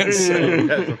Highlands. So,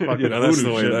 you know, that's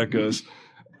the way that goes.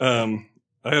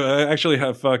 I actually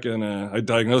have fucking, I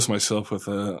diagnosed myself with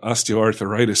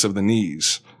osteoarthritis of the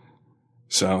knees.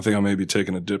 So I think I may be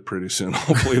taking a dip pretty soon.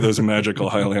 Hopefully those magical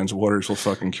Highlands waters will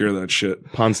fucking cure that shit.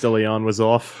 Ponce de Leon was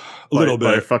off. A little bit.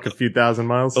 By a fucking few thousand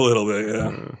miles. A little bit,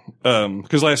 yeah.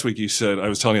 Cause last week you said, I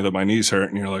was telling you that my knees hurt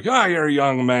and you're like, you're a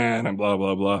young man and blah,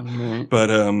 blah, blah. Mm-hmm. But,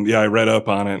 yeah, I read up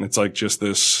on it and it's like just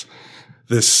this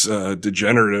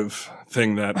degenerative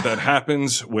thing that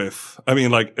happens with, I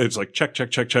mean, like, it's like check,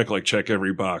 like check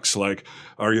every box. Like,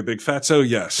 are you a big fatso?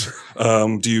 Yes.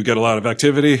 Do you get a lot of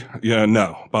activity? Yeah,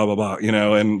 no, blah, blah, blah, you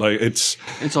know, and like, it's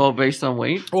all based on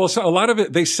weight. Well, so a lot of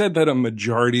it, they said that a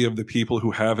majority of the people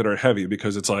who have it are heavy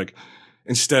because it's like,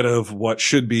 instead of what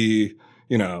should be,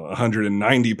 you know,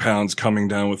 190 pounds coming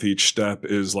down with each step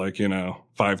is like, you know,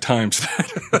 5 times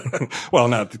that. Well,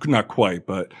 not quite,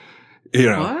 but, you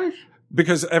know. What?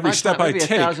 Because every step I take,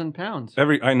 1,000 pounds.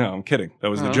 I know, I'm kidding. That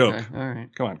was the joke. Okay. All right.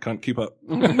 Come on, cunt, keep up.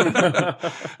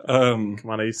 Come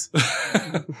on, Ace.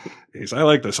 Ace, I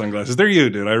like the sunglasses. They're you,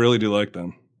 dude. I really do like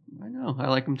them. I know. I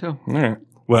like them too. All right.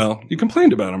 Well, you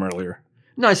complained about them earlier.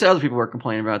 No, I said other people were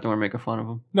complaining about it. Don't want to make fun of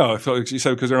them. No, I felt like you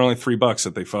said because they're only $3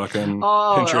 that they fucking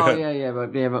pinch your head.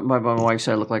 Yeah. But my wife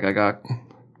said it looked like I got.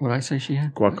 What did I say she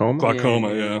had?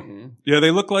 Glaucoma, yeah. Yeah,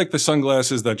 they look like the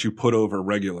sunglasses that you put over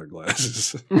regular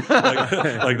glasses. like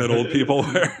that old people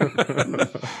wear.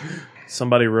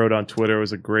 Somebody wrote on Twitter, it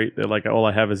was like, all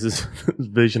I have is this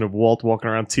vision of Walt walking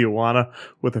around Tijuana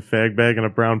with a fag bag and a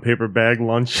brown paper bag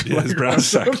lunch. Yeah, his brown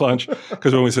sack lunch.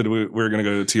 Because when we said we were going to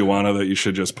go to Tijuana, that you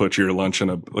should just put your lunch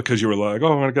in because you were like,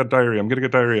 oh, I'm going to get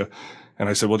diarrhea. And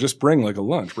I said, well, just bring like a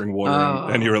lunch, bring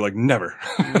water. And you were like, never.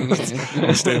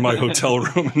 I'll stay in my hotel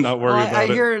room and not worry about it. I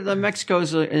hear that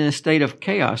Mexico's in a state of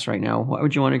chaos right now. Why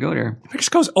would you want to go there?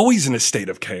 Mexico's always in a state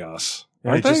of chaos.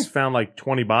 Yeah, they just found like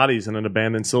 20 bodies in an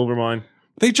abandoned silver mine.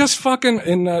 They just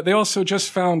fucking, they also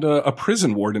just found a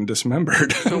prison warden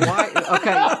dismembered. So why?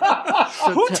 Okay.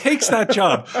 Who takes that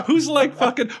job? Who's like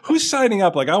who's signing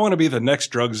up? Like, I want to be the next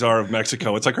drug czar of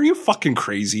Mexico. It's like, are you fucking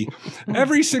crazy?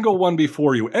 Every single one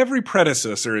before you, every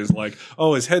predecessor is like,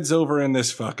 oh, his head's over in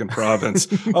this fucking province.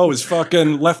 Oh, his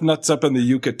fucking left nuts up in the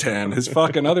Yucatan. His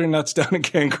fucking other nuts down in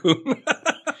Cancun.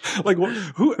 Like,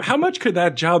 how much could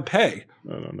that job pay?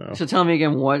 I don't know. So tell me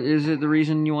again, what is it the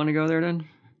reason you want to go there then?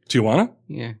 Tijuana?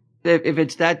 Yeah. If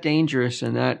it's that dangerous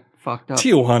and that fucked up.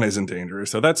 Tijuana isn't dangerous.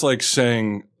 So that's like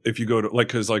saying if you go to, like,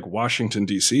 cause like Washington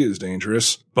DC is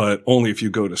dangerous, but only if you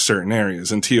go to certain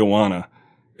areas. In Tijuana,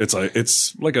 it's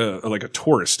like a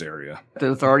tourist area. The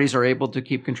authorities are able to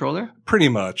keep control there? Pretty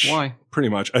much. Why? Pretty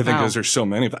much. I think because there's so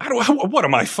many of them. What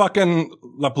am I, fucking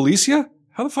La Policia?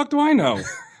 How the fuck do I know?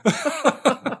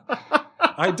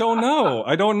 I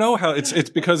don't know how it's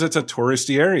because it's a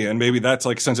touristy area, and maybe that's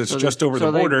like, since it's just over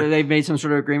the border. They've made some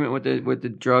sort of agreement with the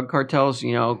drug cartels,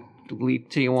 you know, leave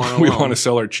Tijuana we alone. Want to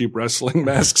sell our cheap wrestling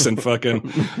masks and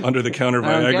fucking under the counter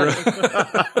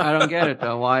Viagra. I don't get it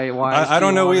though. Why? I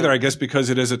don't know either. I guess because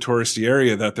it is a touristy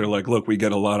area that they're like, look, we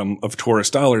get a lot of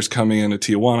tourist dollars coming into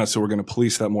Tijuana, so we're going to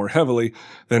police that more heavily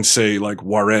than say like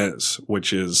Juarez,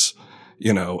 which is,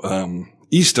 you know,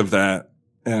 east of that.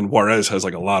 And Juarez has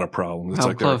like a lot of problems. It's How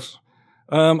like close?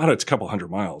 I don't know, it's a couple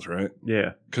hundred miles, right?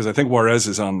 Yeah. Because I think Juarez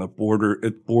is on the border.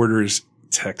 It borders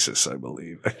Texas, I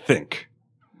believe. I think.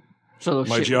 So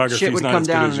my geography shit is would not come as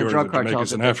good down as in the yours drug with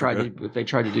Jamaicans cartels in if they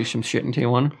tried to do some shit in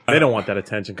Tijuana. They don't want that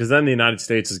attention because then the United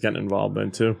States is getting involved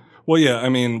in too. Well, yeah. I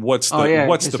mean, what's the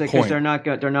point? Because they're not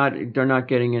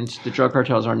getting into the drug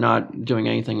cartels are not doing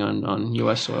anything on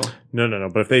U.S. soil. No.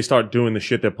 But if they start doing the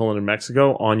shit they're pulling in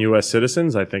Mexico on U.S.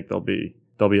 citizens, I think they'll be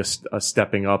there'll be a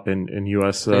stepping up in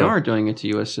U.S. They are doing it to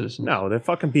U.S. citizens. No, they're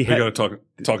fucking You beheading. got to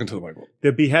talking to the mic.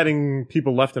 They're beheading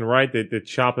people left and right. They're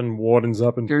chopping wardens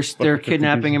up and They're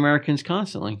kidnapping Americans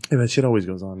constantly. Yeah, that shit always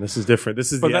goes on. This is different.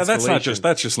 This is But the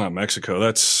that's just not Mexico.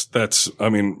 I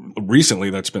mean, recently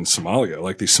that's been Somalia.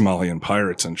 Like these Somalian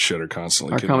pirates and shit are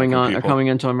constantly Coming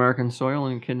into American soil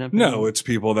and kidnapping. No, it's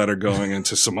people that are going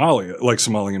into Somalia, like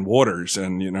Somalian waters,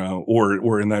 and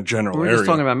or in that general We're area. just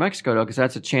talking about Mexico though, because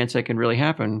that's a chance that can really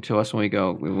happen to us when you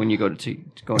go to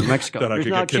Mexico. That I There's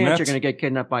could not a get chance kidnapped? you're going to get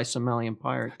kidnapped by a Somalian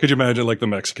pirate. Could you imagine like the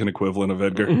Mexican equivalent of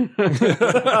Edgar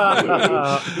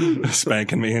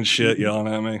spanking me and shit, yelling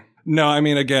at me? No, I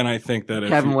mean, again, I think that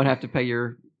Kevin would have to pay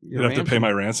your you'd have to pay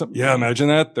my ransom. Yeah, imagine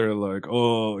that. They're like,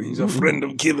 oh, he's a friend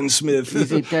of Kevin Smith.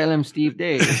 He's Italian Steve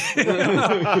Dave.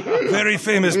 Very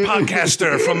famous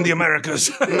podcaster from the Americas.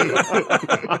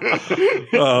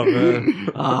 Oh, man.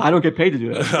 I don't get paid to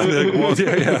do that. I'd be like, well,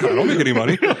 yeah, I don't make any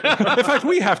money. In fact,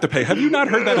 we have to pay. Have you not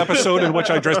heard that episode in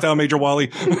which I dressed down Major Wally?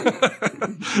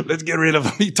 Let's get rid of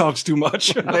him. He talks too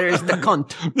much. There's the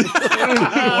cunt.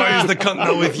 Why is the cunt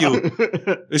not with you?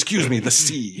 Excuse me, the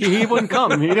C. He wouldn't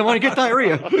come. He didn't want to get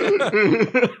diarrhea.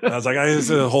 I was like, there's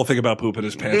a whole thing about poop in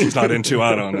his pants he's not into.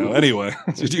 I don't know. Anyway,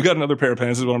 you got another pair of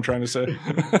pants is what I'm trying to say.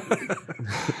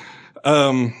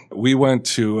 We went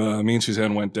to, me and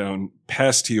Suzanne went down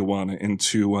past Tijuana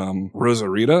into,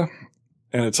 Rosarita.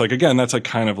 And it's like, again, that's like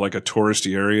kind of like a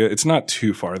touristy area. It's not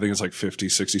too far. I think it's like 50,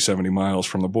 60, 70 miles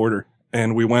from the border.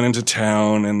 And we went into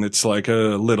town and it's like a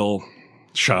little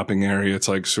shopping area. It's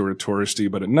like sort of touristy,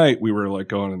 but at night we were like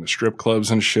going in the strip clubs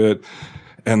and shit.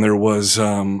 And there was,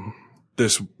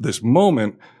 this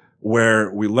moment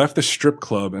where we left the strip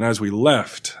club. And as we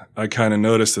left, I kind of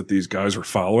noticed that these guys were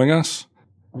following us.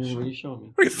 What are you showing me?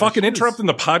 Are you fucking interrupting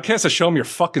the podcast to show them your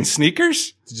fucking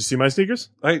sneakers? Did you see my sneakers?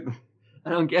 I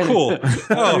don't get Cool. it.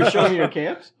 Oh, You're showing me your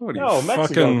calves? what are you No,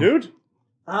 Mexico, fucking dude.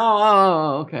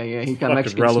 Oh, okay. Yeah, he's got Fucking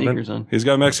Mexican relevant. sneakers on. He's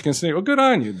got Mexican sneakers. Well, good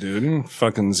on you, dude. You're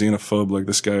fucking xenophobe like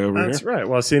this guy over That's here. right.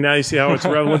 Well, see, now you see how it's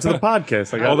relevant to the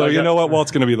podcast. Although, you know what?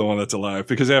 Walt's going to be the one that's alive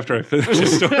because after I finish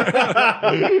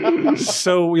the story.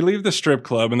 So we leave the strip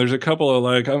club and there's a couple of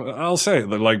like, I'll say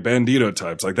they're like bandito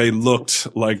types. Like they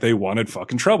looked like they wanted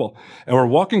fucking trouble. And we're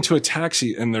walking to a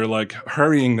taxi and they're like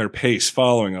hurrying their pace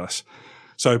following us.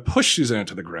 So I pushed Suzanne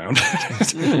to the ground.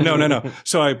 No.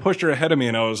 So I pushed her ahead of me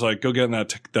and I was like, go get in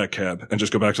that cab and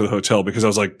just go back to the hotel because I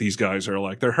was like, these guys are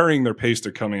like, they're hurrying their pace.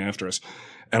 They're coming after us.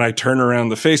 And I turned around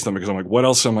to face them because I'm like, what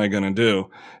else am I going to do?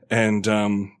 And,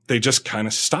 they just kind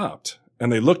of stopped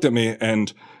and they looked at me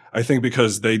and I think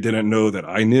because they didn't know that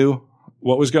I knew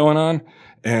what was going on.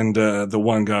 And, the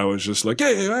one guy was just like,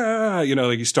 hey,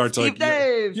 like he starts Steve like,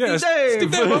 Dave, yeah,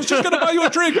 Steve Dave. I was just going to buy you a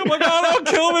drink. I'm like, oh, don't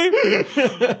kill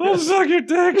me. I'll suck your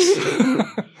dicks.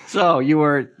 So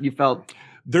you felt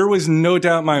There was no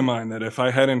doubt in my mind that if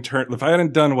I hadn't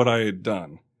done what I had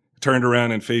done, turned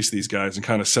around and faced these guys and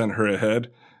kind of sent her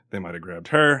ahead, they might have grabbed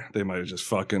her. They might have just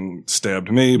fucking stabbed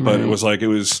me. But it was the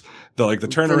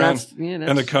turnaround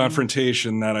and the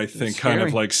confrontation that I think kind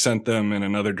of like sent them in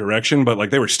another direction. But like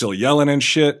they were still yelling and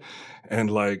shit. And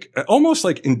like, almost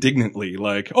like indignantly,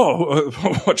 like, oh,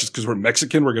 what, just because we're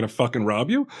Mexican, we're going to fucking rob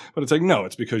you? But it's like, no,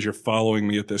 it's because you're following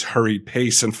me at this hurried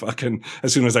pace and fucking,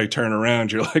 as soon as I turn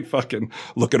around, you're like fucking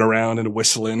looking around and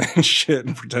whistling and shit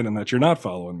and pretending that you're not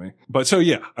following me. But so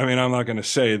yeah, I mean, I'm not going to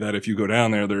say that if you go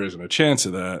down there isn't a chance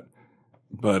of that.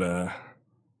 But,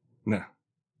 no,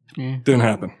 didn't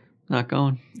happen. not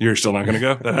going. You're still not going to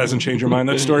go? That hasn't changed your mind,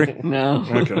 that story? No.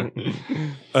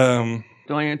 Okay.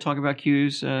 Do I talk about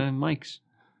Q's mics?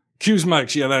 Q's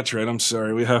mics. Yeah, that's right. I'm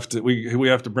sorry. We have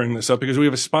to bring this up because we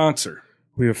have a sponsor.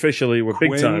 We're big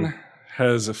Quinn time.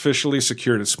 has officially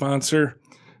secured a sponsor.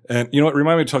 And you know what?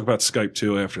 Remind me to talk about Skype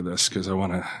too after this because I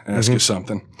want to ask you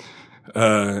something.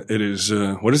 It is,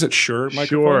 what is it? Shure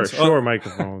microphones? Shure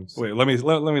microphones. Wait, let me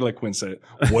let Quinn say it.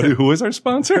 Who is our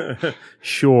sponsor?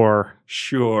 Shure.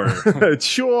 Shure. It's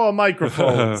Shure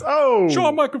microphones. Oh.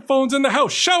 Shure microphones in the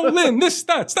house. Shaolin, this,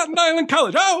 that, Staten Island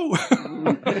College. Oh!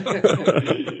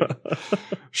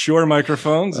 Shure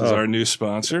microphones is our new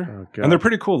sponsor. God. And they're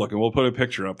pretty cool looking. We'll put a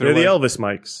picture up. They're the Elvis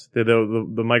mics. They're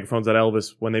the microphones that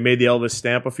Elvis, when they made the Elvis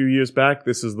stamp a few years back,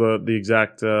 this is the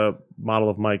exact model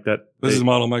of mic that This is the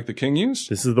model mic the King used?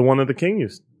 This is the one that the King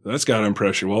used. That's got to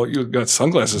impress you. Well, you got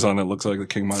sunglasses on that looks like the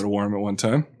King might have worn them at one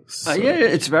time. Yeah,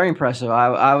 it's very impressive.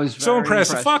 I was So very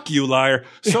impressive. impressed. Fuck you, liar.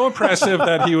 So impressive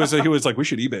that he was like, we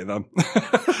should eBay them.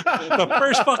 The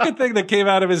first fucking thing that came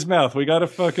out of his mouth. We got a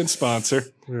fucking sponsor.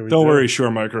 Don't worry,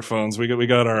 Shure microphones. We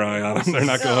got our eye on them. They're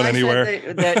not going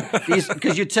anywhere.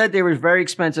 Because you said they were very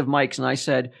expensive mics, and I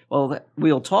said, well,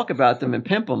 we'll talk about them and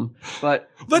pimp them, but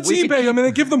let's eBay them and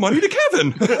then give the money to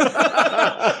Kevin.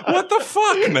 What the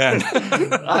fuck, man?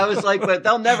 I was like, but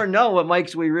they'll never know what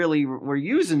mics we really were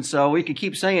using, so we could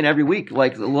keep saying every week,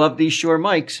 like, love these Shure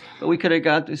mics, but we could have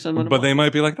got some of them. But they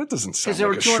might be like, that doesn't sound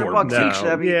like a Shure.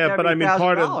 $200 each. Yeah, but I mean,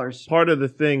 part of the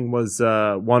thing was,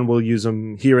 one, we'll use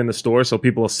them here in the store so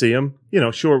people will see them. You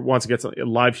know, Shure wants to get some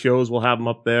live shows. We'll have them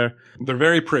up there. They're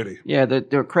very pretty. Yeah,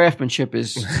 their craftsmanship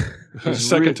is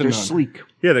second to they're none. sleek.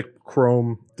 Yeah, the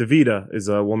Chrome Davida is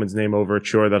a woman's name over at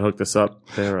Shure that hooked us up.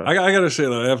 I got to say,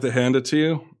 though, I have to hand it to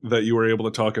you that you were able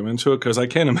to talk them into it, because I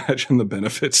can't imagine the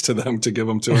benefits to them to give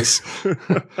them to us.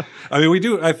 I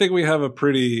mean, I think we have a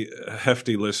pretty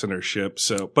hefty listenership.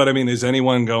 So, but I mean, is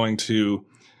anyone going to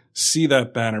see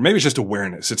that banner? Maybe it's just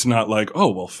awareness. It's not like,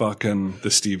 oh, well, fucking the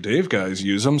Steve Dave guys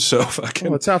use them, so fucking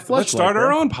Well, it's our let's start Fleshlight, our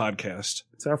bro. own podcast.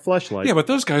 It's our fleshlight. Yeah, but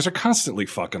those guys are constantly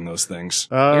fucking those things.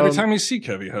 Every time you see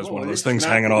Kev, he has one of those things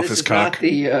hanging off his cock.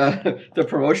 This is not the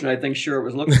promotion I think Shure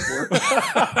was looking for.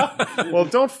 Well,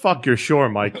 don't fuck your Shure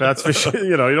mic. That's for sure.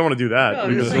 You know, you don't want to do that. No,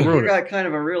 because this it'll thing ruin it. got kind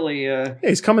of a really. Yeah,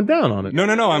 he's coming down on it. No.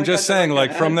 I'm I just got the saying, right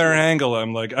like, from their attitude. angle,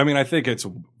 I'm like, I mean, I think it's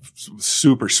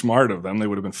super smart of them. They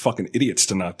would have been fucking idiots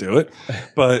to not do it.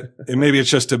 But maybe it's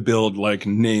just to build, like,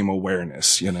 name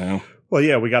awareness, you know? Well,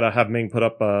 yeah, we got to have Ming put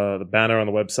up the banner on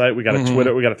the website. We got to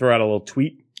Twitter. We got to throw out a little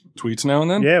tweet. Tweets now and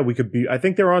then? Yeah, we could be. I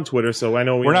think they're on Twitter, so I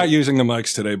know We're not using the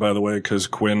mics today, by the way, because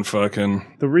Quinn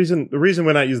fucking... The reason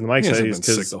we're not using the mics He hasn't today is been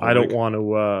sick because the whole I don't week. want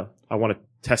to. I want to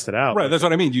test it out. Right, that's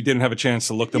what I mean. You didn't have a chance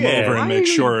to look them Yeah. over Why and are make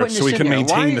you sure putting so we this can in there?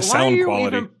 maintain the Why sound are you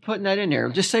quality. even putting that in there?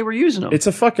 Just say we're using them. It's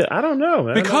a fucking. I don't know,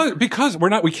 man. Because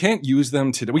we can't use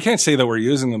them today. We can't say that we're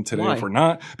using them today Why? if we're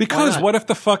not. Because not? what if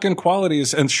the fucking quality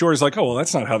is, and Shure's like, oh, well,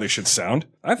 that's not how they should sound.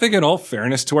 I think in all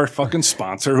fairness to our fucking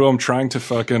sponsor, who I'm trying to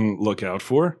fucking look out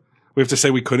for, we have to say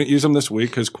we couldn't use them this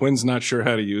week because Quinn's not sure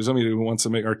how to use them. He wants to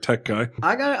make our tech guy.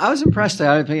 I was impressed.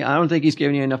 I don't think he's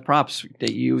giving you enough props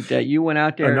that you went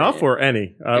out there. Enough or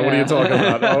any? What are you talking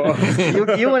about?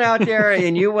 Oh. you went out there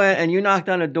and you knocked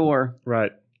on a door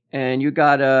Right. and you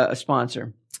got a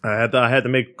sponsor. I had to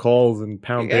make calls and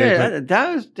pound Yeah, Dave.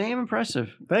 that was damn impressive.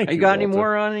 Thank you. You got any Walter.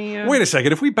 more on the? Wait a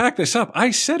second. If we back this up,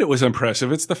 I said it was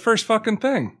impressive. It's the first fucking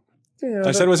thing. Yeah,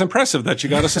 I said it was impressive that you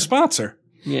got us a sponsor.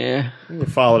 Yeah. we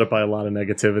followed it by a lot of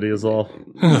negativity, is all.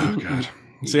 Oh God.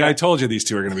 See, I told you these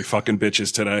two are going to be fucking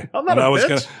bitches today. I'm not And a I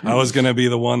bitch. was going to be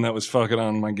the one that was fucking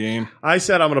on my game. I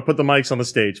said I'm going to put the mics on the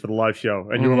stage for the live show,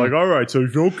 and you were like, "All right, so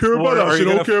if you don't care Well, about are us, you you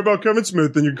don't gonna- care about Kevin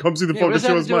Smith, then you can come see the Yeah, what fucking does that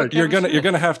show's do with mic." Kevin? You're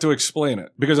gonna have to explain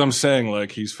it because I'm saying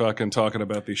like he's fucking talking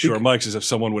about these Shure mics as if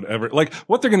someone would ever like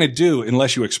what they're gonna do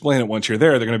unless you explain it once you're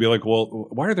there. They're gonna be like, well,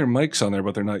 why are there mics on there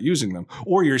but they're not using them?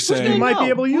 Or you're Who's gonna saying, You might be know?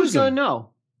 able to use Who's gonna them. know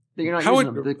that you're not How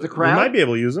using would- them? The We crowd. might be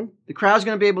able to use them. The crowd's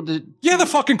gonna be able to. yeah, the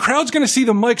fucking crowd's gonna see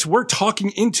the mics we're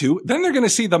talking into. Then they're gonna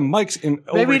see the mics in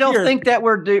Maybe over we don't here. think that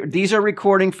these are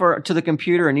recording to the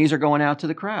computer and these are going out to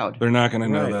the crowd. They're not gonna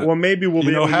know that. Well, maybe we'll You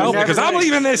be know able to how? use Never Because I'm mind.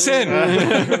 leaving this in.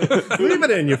 Leave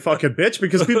it in, you fucking bitch,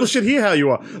 because people should hear how you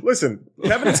are. Listen,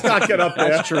 Kevin and Scott get up there.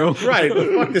 That's true. Right.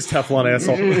 Fuck this Teflon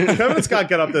asshole. Kevin and Scott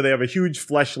get up there. They have a huge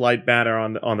fleshlight banner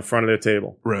on the front of their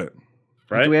table. Right.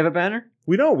 Right? Do we have a banner?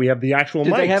 We don't. We have the actual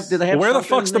Do mics. they have Where the something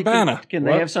fuck's the they can- banner? Can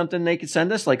they What? have something they could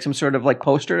send us, like some sort of like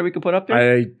poster that we could put up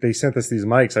there? They sent us these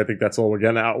mics. I think that's all we're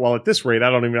getting out. Well, at this rate, I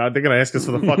don't even know. They're going to ask us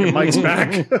for the fucking mics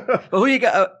back. But who you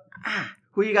got?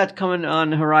 Who you got coming on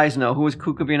the horizon? Though, who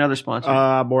could be another sponsor?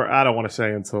 More. I don't want to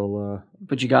say until.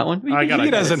 But you got one. I got.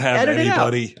 He doesn't have Edit it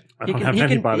out. anybody. I don't have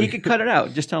anybody. He could cut it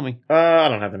out. Just tell me. I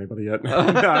don't have anybody yet.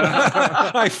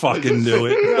 I fucking knew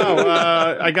it. No,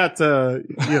 I got,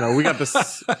 we got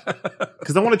this,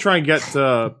 because I want to try and get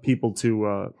people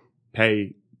to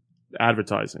pay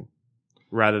advertising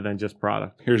rather than just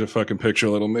product. Here's a fucking picture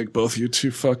that'll make both you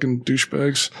two fucking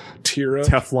douchebags tear up.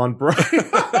 Teflon Brian.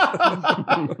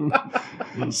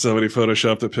 Somebody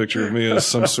photoshopped a picture of me as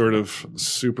some sort of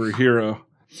superhero.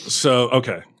 So,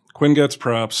 okay. Quinn gets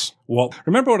props. Well,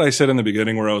 remember what I said in the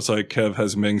beginning where I was like, Kev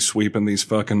has Ming sweeping these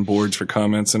fucking boards for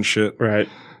comments and shit Right.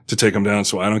 to take them down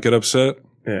so I don't get upset?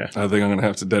 Yeah. I think I'm going to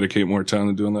have to dedicate more time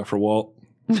to doing that for Walt.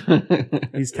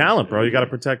 He's talent, bro. You got to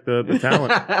protect the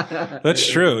talent. That's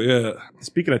true, yeah.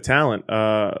 Speaking of talent,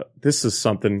 this is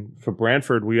something for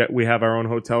Brantford. We have our own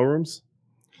hotel rooms.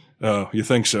 Oh, you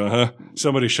think so, huh?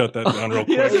 Somebody shut that down real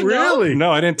quick. Really?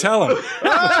 No, I didn't tell him.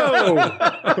 Oh!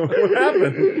 What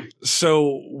happened?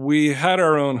 So we had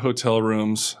our own hotel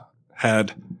rooms,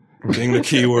 had being the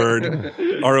key word.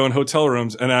 our own hotel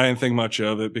rooms, and I didn't think much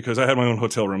of it because I had my own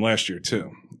hotel room last year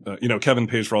too. Kevin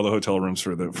pays for all the hotel rooms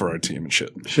for our team and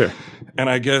shit. Sure. And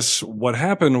I guess what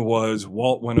happened was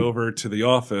Walt went over to the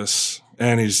office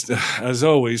and he's, as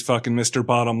always, fucking Mr.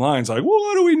 Bottom Line's like,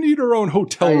 what do we need our own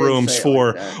hotel rooms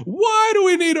for? Why do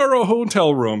we need our own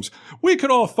hotel rooms? We could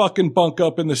all fucking bunk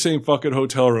up in the same fucking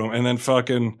hotel room. And then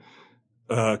fucking,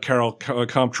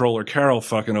 comptroller Carol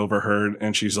fucking overheard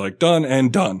and she's like, done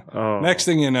and done. Oh. Next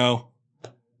thing you know,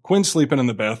 Quinn's sleeping in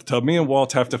the bathtub. Me and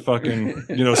Walt have to fucking,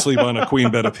 sleep on a queen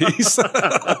bed apiece.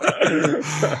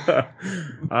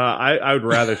 I would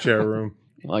rather share a room.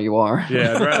 Well, you are.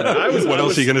 Yeah, I'd rather. What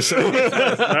else are you going to say?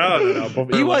 I don't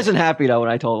know. He wasn't happy though when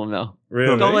I told him no.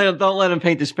 Really? Don't let him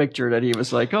paint this picture that he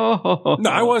was like, oh. No,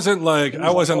 I wasn't like,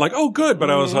 oh, good. But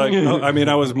I was like,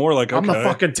 I was more like, okay. I'm a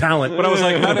fucking talent. But I was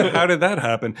like, how did that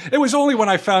happen? It was only when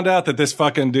I found out that this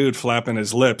fucking dude flapping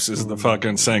his lips is the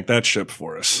fucking sank that ship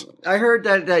for us. I heard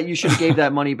that you should have gave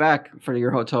that money back for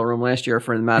your hotel room last year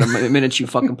for the amount of minutes you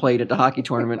fucking played at the hockey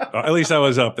tournament. At least I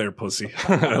was up there, pussy.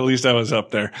 At least I was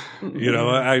up there.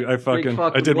 I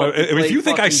did my, if you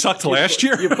think I sucked last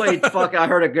year. You played fucking, I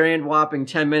heard a grand whopping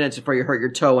 10 minutes before you hurt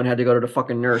your toe and had to go to the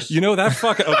fucking nurse. That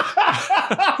fucking,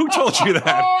 who told you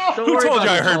that? Who told you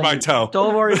I hurt my toe?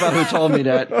 Don't worry about who told me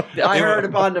that. I heard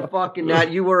about the fucking, that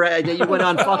you went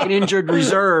on fucking injured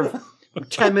reserve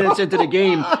 10 minutes into the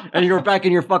game and you were back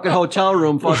in your fucking hotel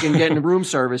room fucking getting room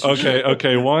service.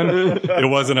 Okay. One, it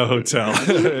wasn't a hotel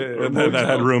that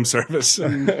had room service.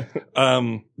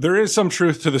 There is some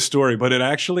truth to the story, but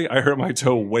I hurt my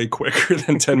toe way quicker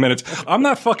than 10 minutes. I'm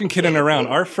not fucking kidding around.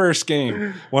 Our first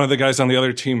game, one of the guys on the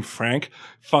other team, Frank,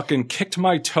 fucking kicked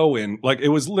my toe in. Like, it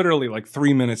was literally like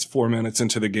 4 minutes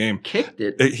into the game. Kicked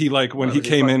it? He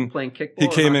came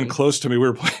in close to me. We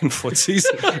were playing footsies.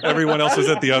 Everyone else was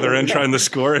at the other end trying to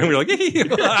score, and we were like,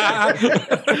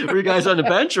 Were you guys on the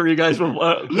bench, or were you guys from,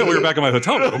 No, we were back in my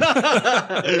hotel room.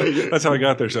 That's how I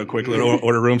got there so quickly to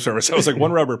order room service. I was like,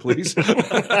 one rubber, please.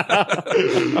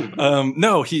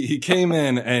 No, he came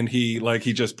in and he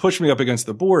just pushed me up against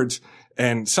the boards,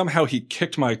 and somehow he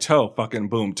kicked my toe. Fucking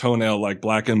boom, toenail like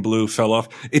black and blue fell off.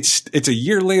 It's a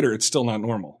year later. It's still not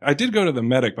normal. I did go to the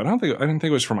medic, but I didn't think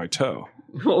it was for my toe.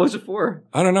 What was it for?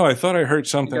 I don't know. I thought I hurt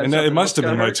something, and it must have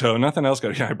been my hurt? toe. Nothing else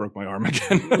got. Yeah, I broke my arm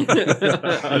again.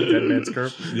 Dead man's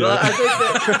curve. Yeah. Well,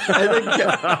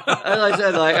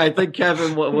 I think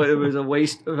Kevin, it was a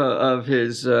waste of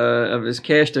his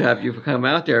cash to have you come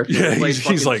out there. Yeah,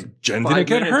 he's like, Jen didn't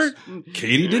get hurt.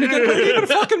 Katie didn't get hurt. Even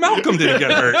fucking Malcolm didn't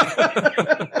get hurt.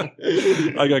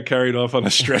 I got carried off on a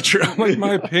stretcher. I'm like,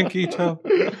 my pinky toe.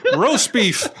 Roast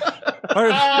beef.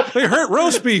 They hurt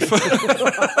roast beef.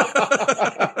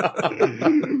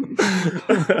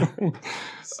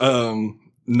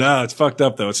 No, it's fucked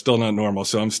up though. It's still not normal,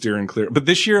 so I'm steering clear. But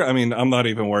this year, I'm not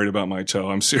even worried about my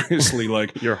toe. I'm seriously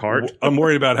like your heart. I'm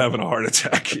worried about having a heart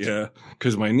attack. Yeah,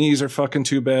 because my knees are fucking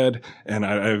too bad, and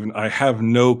I have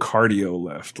no cardio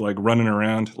left. Like running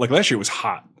around. Like last year was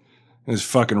hot. It was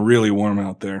fucking really warm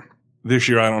out there. This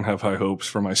year, I don't have high hopes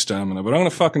for my stamina, but I'm gonna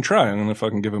fucking try. I'm gonna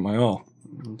fucking give it my all.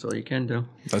 That's all you can do.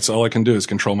 That's all I can do is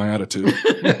control my attitude.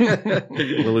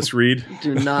 Willis Reed.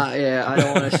 Do not, I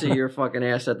don't want to see your fucking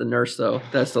ass at the nurse, though.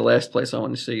 That's the last place I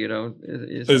want to see you, though.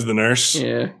 Is the nurse?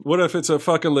 Yeah. What if it's a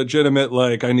fucking legitimate,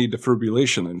 like, I need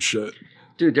defibrillation and shit?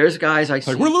 Dude, there's guys I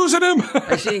see. Like, we're losing him!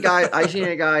 I seen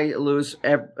a guy lose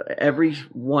every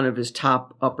one of his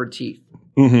top upper teeth.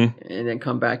 Mm-hmm. And then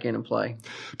come back in and play.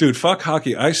 Dude, fuck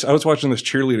hockey. I was watching this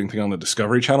cheerleading thing on the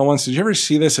Discovery Channel once. Did you ever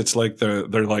see this? It's like they're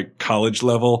like college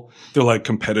level. They're like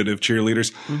competitive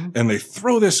cheerleaders. Mm-hmm. And they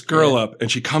throw this girl up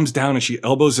and she comes down and she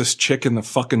elbows this chick in the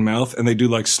fucking mouth and they do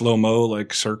like slow-mo,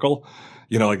 like circle.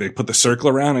 Like they put the circle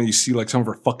around and you see like some of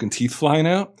her fucking teeth flying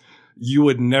out. You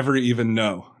would never even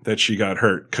know that she got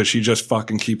hurt because she just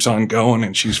fucking keeps on going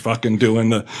and she's fucking doing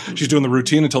the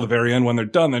routine until the very end. When they're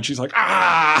done, then she's like,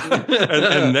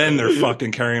 and then they're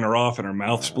fucking carrying her off and her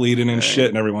mouth's bleeding and shit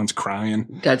and everyone's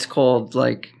crying. That's called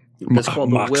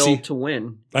the will to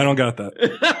win. I don't got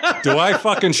that. Do I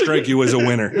fucking strike you as a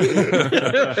winner?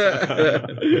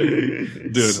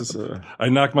 Dude, I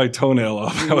knocked my toenail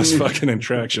off. I was fucking in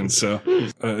traction. So,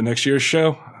 next year's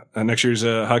show. Next year's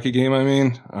hockey game, I'm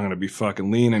going to be fucking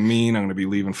lean and mean. I'm going to be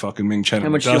leaving fucking Ming Chen in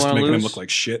the dust, making him look like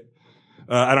shit.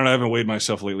 I don't know. I haven't weighed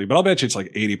myself lately, but I'll bet you it's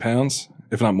like 80 pounds,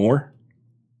 if not more.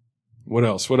 What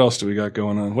else? What else do we got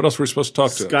going on? What else we're supposed to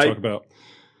talk about?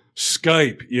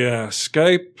 Skype. Yeah,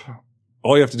 Skype.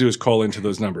 All you have to do is call into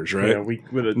those numbers, right? Yeah, with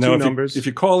the two numbers. If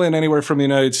you call in anywhere from the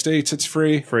United States, it's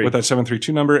free. With that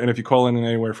 732 number. And if you call in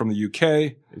anywhere from the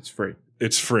UK, it's free.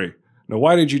 It's free. Now,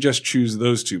 why did you just choose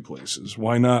those two places?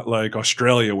 Why not like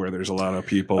Australia, where there's a lot of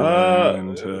people,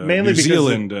 and mainly New because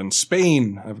Zealand and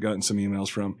Spain? I've gotten some emails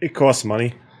from. It costs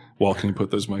money. Well, can you put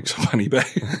those mics up on eBay?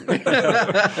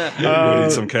 We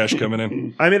need some cash coming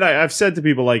in. I mean, I've said to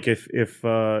people, like, if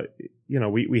you know,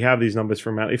 we have these numbers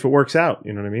from out. If it works out,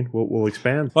 you know what I mean? We'll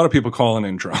expand. A lot of people calling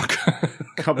in drunk. A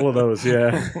couple of those,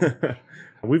 yeah.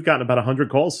 We've gotten about 100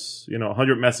 calls,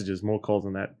 100 messages, more calls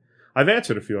than that. I've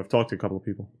answered a few. I've talked to a couple of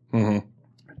people.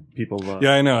 Mm-hmm.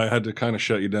 Yeah, I know. I had to kind of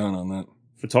shut you down on that.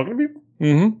 For talking to people?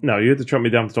 Mm-hmm. No, you had to shut me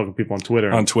down for talking to people on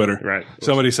Twitter. On Twitter. Right.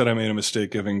 Somebody said I made a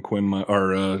mistake giving Quinn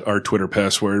our Twitter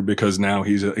password because now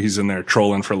he's in there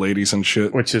trolling for ladies and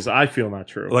shit. Which is, I feel, not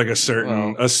true. Like a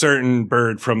certain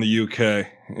bird from the UK.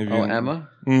 Emma?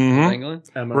 Mm-hmm. England?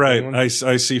 Emma, Right. England?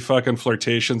 I see fucking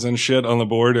flirtations and shit on the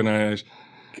board, and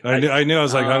I knew I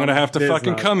was like, I'm gonna have to there's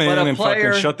fucking not. come in But a and player-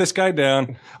 fucking shut this guy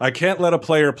down. I can't let a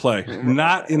player play.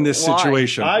 Not in this Why?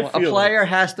 situation. I A feel player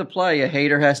has to play. A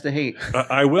hater has to hate.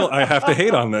 I will. I have to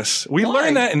hate on this. We Why?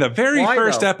 learned that in the very Why,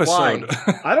 first though? episode.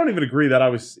 I don't even agree that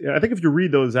I think if you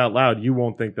read those out loud, you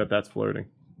won't think that that's flirting.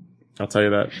 I'll tell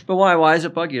you that. But why? Why does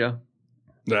it bug you,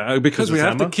 though? Because we it's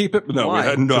have to Emma? keep it. No,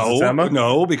 Why? Because it's Emma?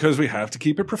 no, because we have to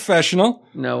keep it professional.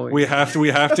 No. We have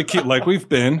to keep like we've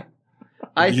been.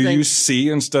 You use C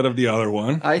instead of the other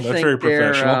one. I That's think very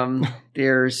professional.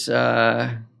 there's,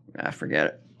 forget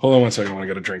it. Hold on one second. I want to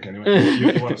get a drink anyway.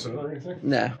 You want to say anything?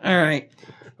 No. All right.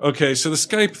 Okay, so the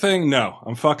Skype thing, no.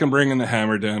 I'm fucking bringing the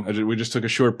hammer down. We just took a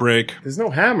short break. There's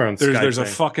no hammer on Skype. There's a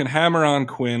thing. fucking hammer on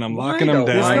Quinn. I'm locking Why, him though?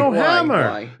 down. There's no Why? hammer.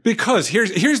 Why? Because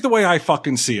here's the way I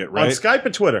fucking see it, On right? Skype or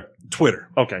Twitter? Twitter.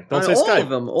 Okay, don't On say all Skype. of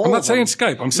them. All I'm not of saying them.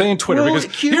 Skype. I'm saying Twitter Well,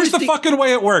 because Q here's is the the- fucking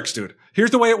way it works, dude. Here's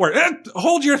the way it works.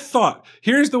 Hold your thought.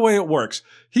 Here's the way it works.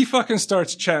 He fucking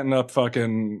starts chatting up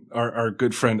fucking our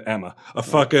good friend Emma, a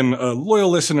fucking loyal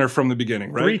listener from the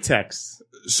beginning, right? 3 texts.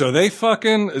 So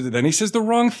then he says the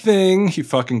wrong thing. He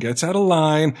fucking gets out of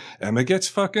line. Emma gets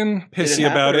fucking pissy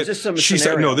happen, about or it. is this some She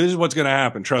said, scenario? no, this is what's going to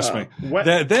happen. Trust me. What?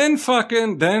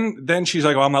 Then she's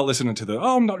like, oh, I'm not listening to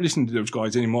I'm not listening to those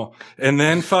guys anymore. And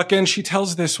then fucking she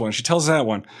tells this one. She tells that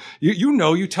one.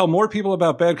 You tell more people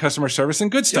about bad customer service than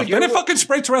good stuff. you're Then it wi- fucking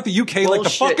spreads throughout the UK like the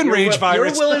Bullshit. fucking You're rage wi- you're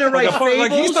virus. willing to like, write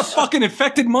like he's the fables? fucking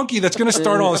infected monkey that's going to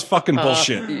start all this fucking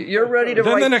bullshit. You're ready to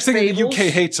Then write the next thing, the fables, UK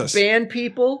hates us. ban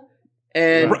people,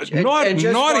 and, Right. and, Naughty- and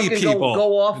just naughty fucking people.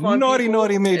 Go off on Naughty, people.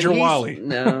 naughty Major And he's- Wally.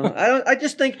 No, I don't. I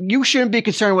just think you shouldn't be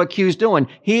concerned what Q's doing.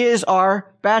 He is our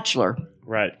bachelor.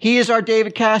 Right. He is our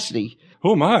David Cassidy.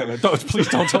 Who am I? Please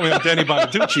don't tell me I'm Danny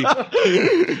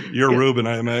Bonaducci. You're Ruben,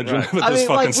 I imagine, with those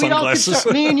fucking sunglasses.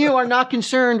 me and you are not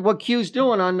concerned what Q's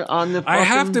doing on the. I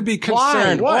have fucking- to be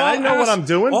concerned. Why? I know what I'm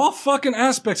doing. All fucking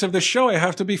aspects of the show, I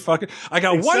have to be fucking. I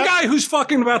got one Except- guy who's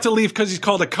fucking about to leave because he's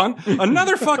called a cunt.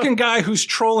 Another fucking guy who's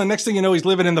trolling. Next thing you know, he's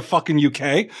living in the fucking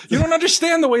UK. You don't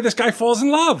understand the way this guy falls in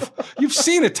love. You've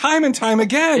seen it time and time It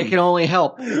again. can only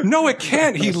help. No, it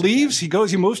can't. He leaves. He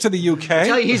moves to the UK.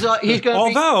 Tell you, he's going.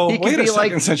 Although, he could wait be a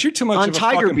second, like since you're too much on of a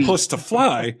Tiger fucking Beat. puss to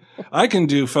fly, I can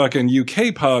do fucking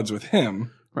UK pods with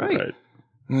him. right.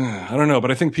 I don't know,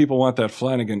 but I think people want that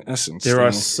Flanagan essence. There thing.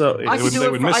 are so. I would- could do they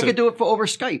it. would For, miss I it. could do it for over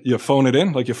Skype. You phone it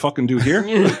in like you fucking do here.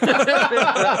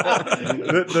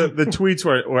 the tweets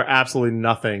were absolutely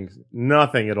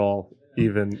nothing at all.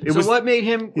 Even it So was what made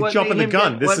him? he's What jumping made the him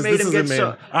gun. Get, This what is- made this him is get a man.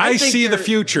 so? I think see the you're-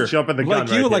 future. Jumping the like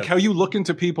gun you, right like here. how you look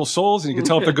into people's souls and you can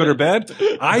tell if they're good or bad.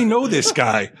 I know this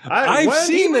guy. I've when-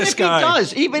 seen Even this if guy. he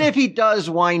does, even if he does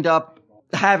wind up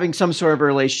having some sort of a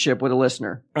relationship with a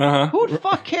listener, who the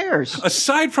fuck cares?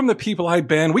 Aside from the people I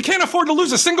ban, we can't afford to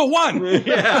lose a single one.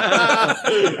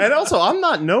 And also, I'm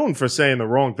not known for saying the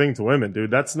wrong thing to women,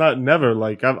 dude. That's never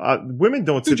like women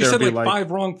don't sit Dude, you there said and like be like,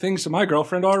 5 wrong things to my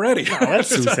girlfriend already. "That's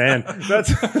Suzanne." That's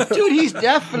Dude, he's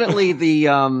definitely the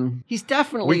the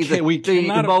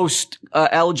most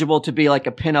eligible to be like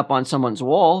a pinup on someone's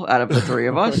wall out of the three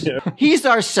of us. He's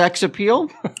our sex appeal.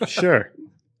 sure.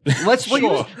 Let's Sure.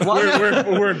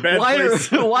 We're in bad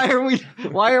place. why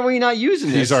are we not using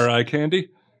this? He's our eye candy.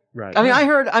 Right.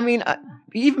 I mean,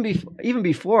 even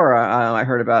before I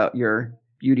heard about your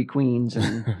beauty queens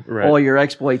and Right. all your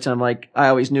exploits, I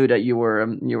always knew that you were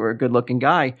a good looking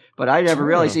guy, but I never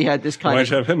realized he had this kind Why'd of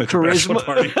you have him at your bachelor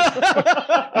charisma.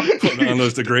 party? Putting on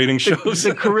those degrading shows.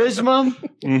 The charisma,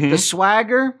 the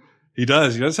swagger. He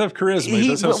does have charisma. He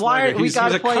does have but why- swagger. we He's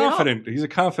gotta a play it up. confident. He's a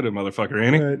confident motherfucker,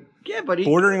 ain't he? Right. Yeah, but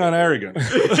Bordering on arrogant.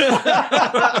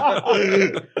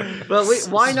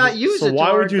 why not use it? So to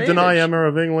why our would you deny advantage? Emma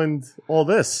of England all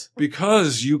this?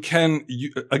 Because you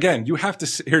have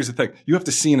to, here's the thing, you have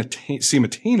to seem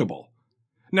attainable.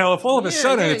 Now, if all of a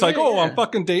sudden it's like, yeah. I'm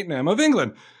fucking dating Emma of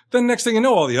England, Then next thing you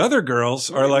know, all the other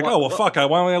girls are like, oh, well, fuck, why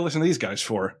don't I listen to these guys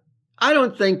for? I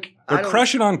don't think They're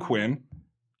crushing on Quinn.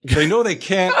 They know they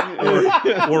can't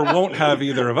or won't have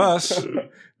either of us.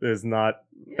 There's not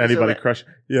anybody crush.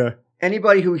 Yeah.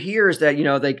 Anybody who hears that,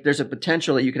 there's a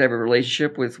potential that you could have a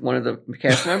relationship with one of the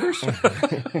cast members.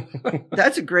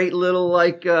 That's a great little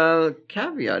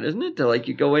caveat, isn't it? To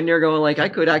you go in there going I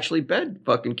could actually bed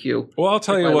fucking Q. Well, I'll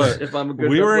tell you what. If I'm a good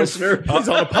listener. He's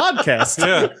on a podcast.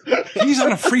 Yeah. He's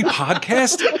on a free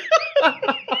podcast.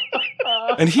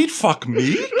 And he'd fuck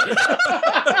me?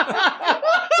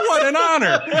 What an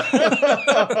honor.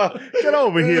 Get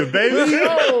over here, baby.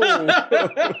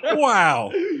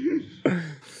 Wow.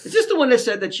 Is this the one that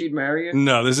said that she'd marry you?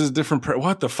 No, this is a different.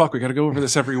 What the fuck? We got to go over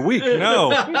this every week.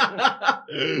 No.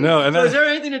 No. And so is there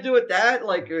anything to do with that?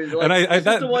 Is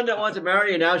this the one that wants to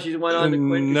marry you now? She's went on to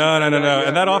Quinn. No.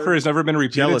 And that offer has never been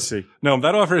repeated. Jealousy. No,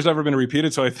 that offer has never been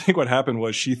repeated. So I think what happened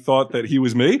was she thought that he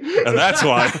was me. And that's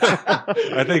why.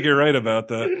 I think you're right about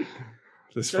that.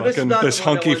 This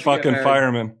hunky fucking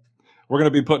fireman. We're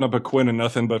going to be putting up a Quinn in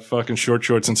nothing but fucking short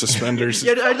shorts and suspenders.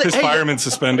 His fireman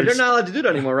suspenders. You're not allowed to do that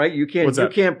anymore, right? You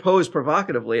can't pose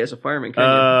provocatively as a fireman,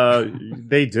 can you?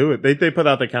 They do it. They put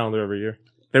out the calendar every year.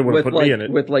 They wouldn't put me in it.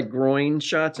 With groin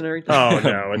shots and everything? Oh,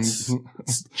 no. It's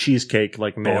cheesecake,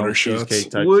 male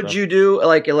cheesecake type Would stuff. you do,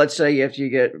 let's say after you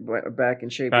get back in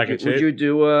shape, would you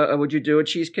do a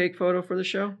cheesecake photo for the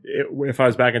show? If I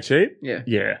was back in shape? Yeah.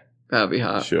 Yeah. That'd be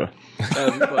hot. Sure.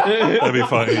 That'd be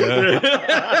funny,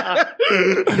 yeah.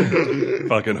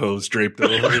 Fucking hose draped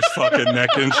over his fucking neck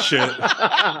and shit.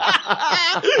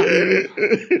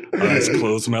 Eyes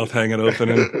closed, mouth hanging open.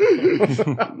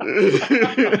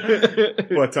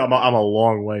 But I'm a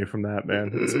long way from that,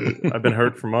 man. I've been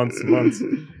hurt for months and months.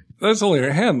 That's only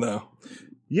your hand, though.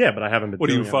 Yeah, but I haven't been What,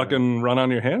 do you fucking run on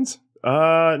your hands?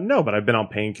 No, but I've been on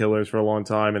painkillers for a long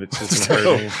time, and it's just been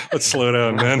hurting. Let's slow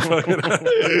down, man. I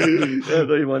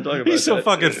thought you want to talk about He's so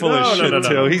fucking full of shit,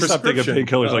 too. He stopped taking Prescription.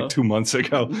 painkillers 2 months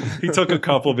ago. He took a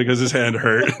couple because his hand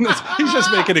hurt. He's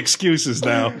just making excuses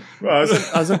now. Bro,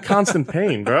 I was in constant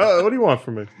pain, bro. What do you want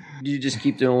from me? You just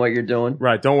keep doing what you're doing.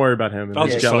 Right, don't worry about him. I'll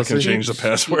just jealousy. fucking change the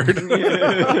password.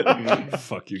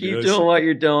 Fuck you Keep guys. doing what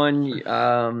you're doing.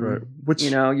 Right. Which,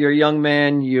 you're a young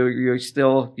man. You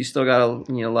still got a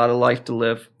lot of life to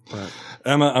live. right.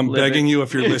 Emma, I'm begging you,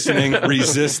 if you're listening,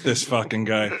 resist this fucking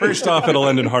guy. First off, it'll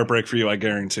end in heartbreak for you. I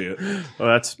guarantee it. Well,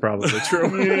 that's probably true.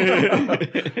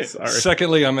 Sorry.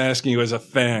 Secondly, I'm asking you as a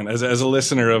fan, as a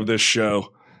listener of this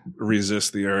show,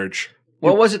 resist the urge.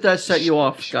 What was it that set you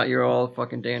off? Got your all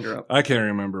fucking dander up. I can't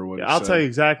remember what it I'll said. tell you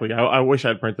exactly. I wish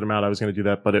I'd printed them out. I was going to do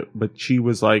that, but she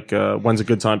was like, when's a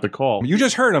good time to call? You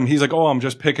just heard him. He's like, oh, I'm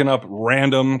just picking up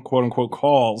random quote unquote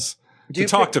calls to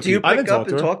talk to people. people. Do you pick up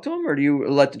and talk to them, or do you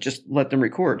let them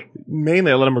record?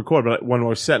 Mainly, I let them record, but when we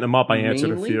were setting them up, I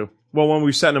answered a few. Well, when we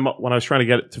were setting them up, when I was trying to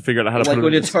get it to figure out how to put it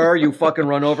when it's her, you fucking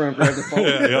run over and grab the phone.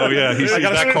 Yeah, he sees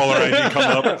that caller ID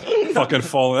come up, fucking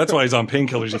fall. That's why he's on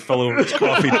painkillers. He fell over his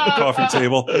coffee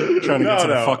table trying to get to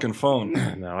the fucking phone.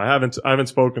 No, I haven't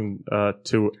spoken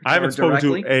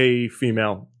to a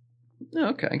female.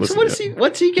 Okay. Listen, so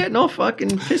what's he getting all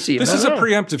fucking pissy about? This is a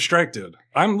preemptive strike, dude.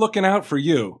 I'm looking out for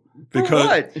you.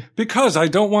 Because I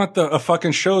don't want a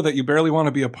fucking show that you barely want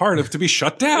to be a part of to be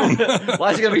shut down.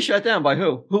 Why is it going to be shut down? By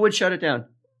who? Who would shut it down?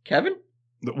 Kevin?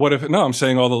 What if, no, I'm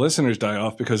saying all the listeners die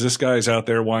off because this guy's out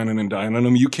there whining and dying on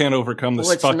them. You can't overcome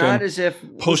this it's not as if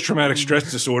post-traumatic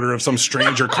stress disorder of some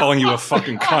stranger calling you a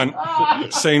fucking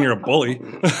cunt, saying you're a bully.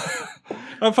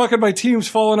 My team's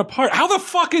falling apart. How the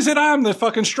fuck is it I'm the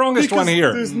fucking strongest one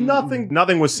here? There's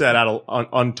nothing was said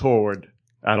untoward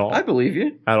at all. I believe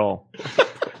you. At all.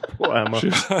 Poor Emma.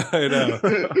 I know.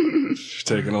 She's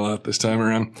taking a lot this time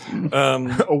around.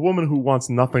 A woman who wants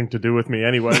nothing to do with me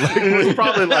anyway. Was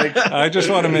probably like. I just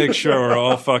want to make sure we're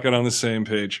all fucking on the same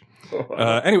page.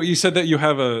 Anyway, you said that you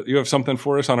have something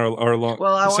for us on our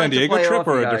long San Diego trip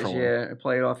or a different one? Yeah,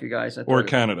 play it off you guys. Or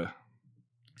Canada.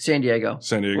 San Diego.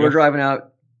 We're driving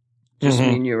out, just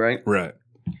me and you, right? Right.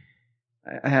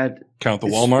 I had count the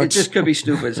Walmarts. It just could be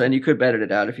stupid, and you could edit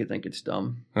it out if you think it's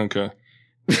dumb. Okay.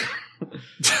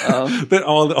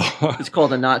 It's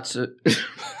called a not so.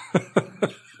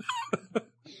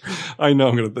 I know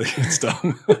I'm going to think it's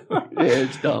dumb. Yeah,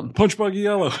 it's dumb. Punch Buggy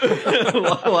Yellow.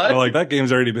 What? That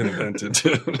game's already been invented,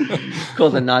 too. It's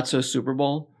called the Not So Super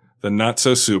Bowl. The Not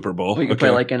So Super Bowl. We can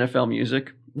play like NFL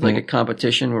music. Like a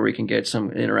competition where we can get some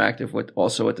interactive with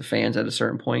the fans at a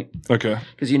certain point. Okay.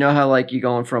 Because you know how we're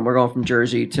going from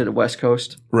Jersey to the West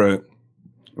Coast? Right.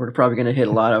 We're probably going to hit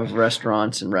a lot of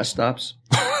restaurants and rest stops.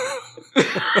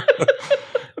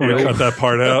 Cut that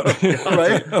part out.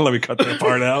 Right? Let me cut that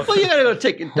part out. Well, you gotta go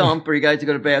take a dump, or you guys to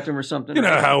go to the bathroom or something. You know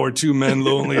how we're two men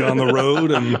lonely on the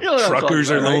road, and know what I'm truckers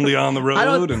talking are about, right? lonely on the I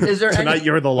road. don't. And Is there Tonight any,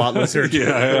 you're the lot lizard.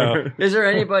 yeah. is there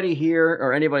anybody here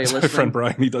or anybody My listening? friend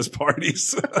Brian, he does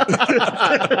parties.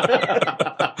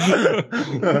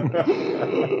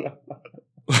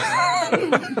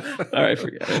 All right,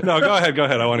 forget it. No, go ahead.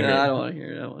 I want to No, hear I it. don't want to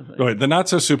hear that Go ahead. The Not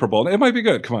So Super Bowl. It might be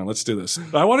good. Come on, let's do this.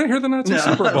 I want to hear the Not So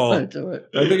Super Bowl. I Do it.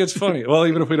 think it's funny. Well,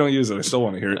 even if we don't use it, I still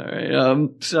want to hear it. All right.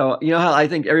 So you know how I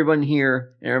think everyone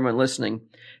here, everyone listening,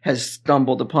 has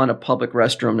stumbled upon a public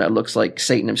restroom that looks like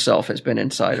Satan himself has been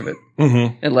inside of it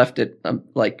Mm-hmm. and left it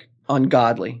like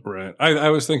ungodly. Right. I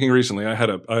was thinking recently,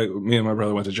 me and my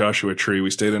brother went to Joshua Tree. We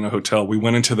stayed in a hotel. We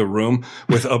went into the room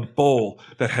with a bowl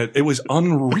it was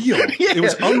unreal. It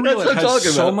was unreal. That's what It I'm had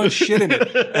talking so about. much shit in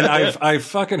it. And I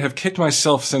fucking have kicked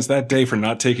myself since that day for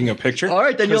not taking a picture. All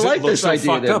right, then you'll 'Cause like it looks this so idea,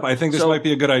 fucked then. up. I think this So- might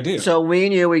be a good idea. So me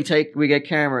and you, we get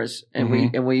cameras and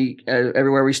we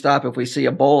everywhere we stop, if we see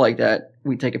a bowl like that,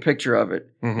 we take a picture of it.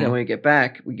 Mhm. Then when we get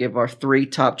back, we give our 3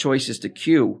 top choices to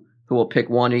Q, who will pick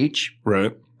one each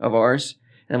Right. of ours,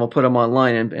 and we'll put them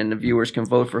online, and the viewers can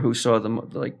vote for who saw the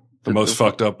Most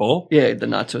fucked up bowl. Yeah, the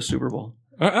not so Super Bowl.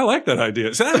 I like that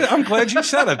idea. So I'm glad you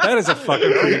said it. That is a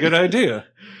fucking pretty good idea.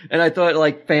 And I thought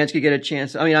like fans could get a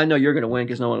chance. I mean, I know you're going to win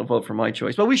because no one will vote for my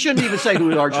choice, but we shouldn't even say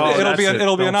who our choice. It'll be Don't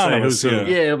say anonymous. who's who. Yeah.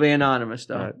 Yeah, it'll be anonymous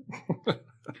though.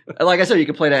 Like I said, you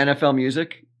can play the NFL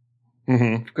music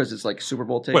Mm-hmm. because it's like Super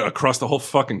Bowl tape. Wait, across the whole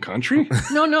fucking country?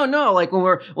 No. Like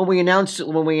when we announced the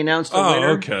winner.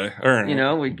 Oh, okay. All right. You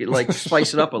know, we could like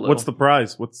spice it up a little. What's the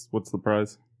prize? What's the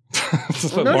prize?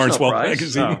 It's Well, the there's Lawrence no Welk prize.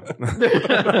 magazine.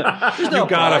 There's no You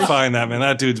gotta prize. find that, man.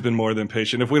 That dude's been more than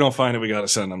patient. If we don't find it, we gotta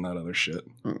send him that other shit.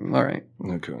 All right.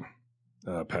 Okay.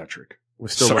 Patrick. We're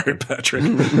still Sorry, looking.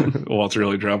 Patrick. Walt's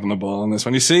really dropping the ball on this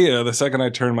one. You see, the second I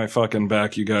turn my fucking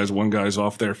back, one guy's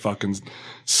off there fucking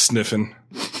sniffing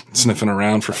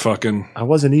around for fucking I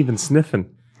wasn't even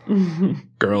sniffing.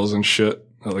 girls and shit.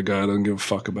 Other guy doesn't give a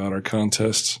fuck about our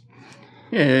contests.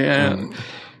 Yeah.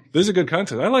 This is a good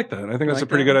contest. I like that. I think that's Like a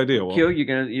pretty that? good idea. Walt. Q,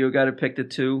 you got to pick the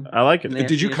 2. I like it. Yeah.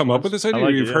 Did you come up with this idea, I like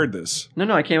or it, you've yeah. heard this? No,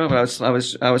 I came up. I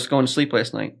was going to sleep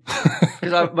last night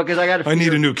because I got. I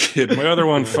need a new kid. My other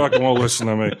one fucking won't listen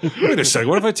to me. Wait a second.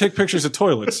 What if I take pictures of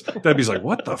toilets? Debbie's like,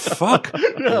 what the fuck?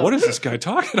 What is this guy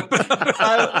talking about?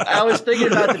 I was thinking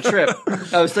about the trip.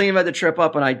 I was thinking about the trip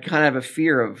up, and I kind of have a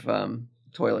fear of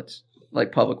toilets,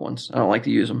 like public ones. I don't like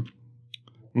to use them.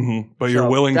 Mm-hmm. But you're So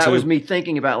willing that to. was me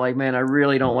thinking about like, man, I'm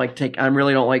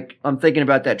thinking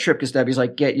about that trip because Debbie's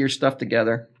like, get your stuff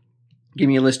together. Give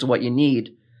me a list of what you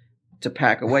need to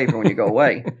pack away for when you go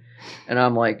away. And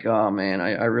I'm like, oh man,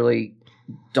 I really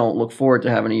don't look forward to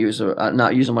having to use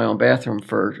not using my own bathroom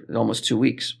for almost 2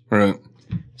 weeks. Right.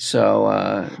 So,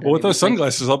 Well, with those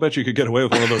sunglasses, I'll bet you could get away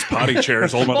with one of those potty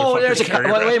chairs. Old oh, there's motherfuckers carry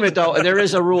wait a around. minute though. There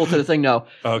is a rule to the thing though.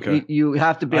 Okay. You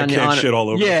have to be I on the can't honor. shit all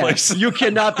over the Yeah, place. you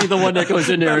cannot be the one that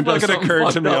goes in there and That does fucking something occurred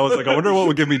to fucked me. I up. was like, I wonder what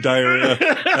would give me diarrhea.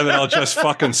 And then I'll just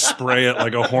fucking spray it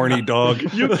like a horny dog.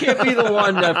 You can't be the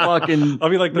one that fucking. I'll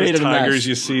be like those made it a mess. tigers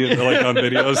you see like on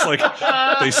videos. Like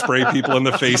they spray people in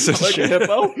the face and Like shit. a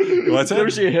hippo? What's You ever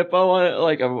that? see a hippo on it?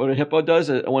 Like what a hippo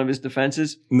does at one of his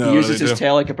defenses? No, he uses they his do.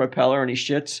 tail like a propeller and he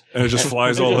shits. And it just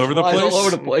flies It all just over the flies place. All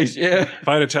over the place, yeah. If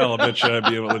I had a tail, I bet you I'd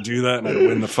be able to do that and I'd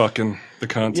win the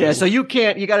contest. Yeah, so you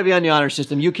got to be on the honor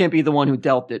system. You can't be the one who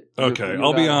dealt it. Okay, You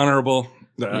I'll be gotta- honorable,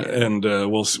 and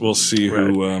we'll see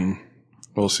who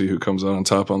we'll see who comes out on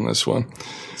top on this one.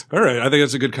 All right, I think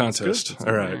it's a good contest.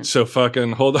 All right, so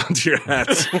fucking hold on to your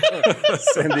hats.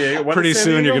 San Diego. When Pretty is San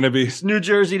soon you're Diego? going to be New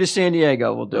Jersey to San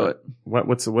Diego. We'll do it.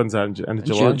 When's that? End of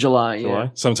July? July, yeah.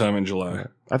 sometime in July.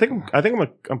 I think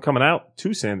I'm coming out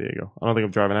to San Diego. I don't think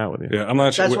I'm driving out with you. Yeah, I'm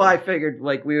not sure. That's why I figured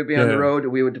like we would be on the Yeah. road.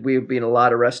 We would be in a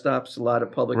lot of rest stops, a lot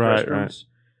of public Right, restrooms.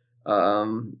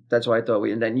 That's why I thought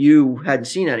and then you hadn't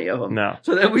seen any of them. No.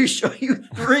 So then we show you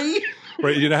 3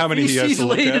 Right, you know how many he has to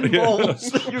look at? feces-laden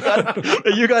bowls.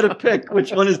 You got to pick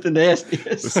which one is the nastiest.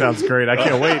 This sounds great. I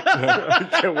can't wait. I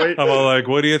can't wait. I'm all like,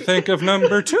 what do you think of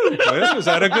number 2? Cliff? Is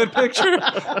that a good picture?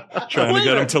 Trying to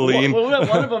get him to lean. Well,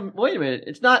 one of them. Wait a minute.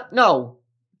 It's not. No,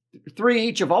 3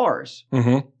 each of ours.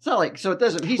 hmm It's not like so. It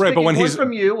doesn't. He's Right, but picking when one he's-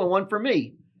 from you and one from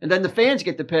me, and then the fans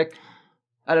get to pick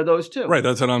out of those 2. Right,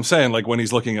 that's what I'm saying. Like when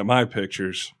he's looking at my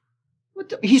pictures.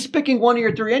 He's picking one of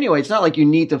your 3 anyway. It's not like you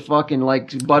need to fucking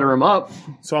like butter him up.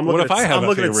 So I'm What looking if at, I have I'm a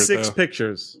looking at favorite, 6 though?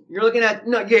 pictures. You're looking at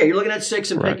You're looking at 6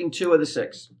 and Right. picking 2 of the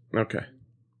 6. Okay.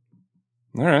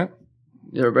 All right.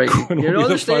 Everybody, Quinn will you be know, the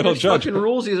understand final these judge. fucking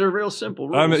rules. These are real simple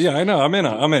rules. I know. I'm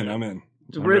in.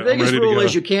 The biggest rule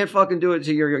is you can't fucking do it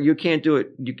to you can't do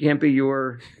it. You can't be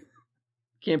your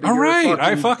Can't be All your right,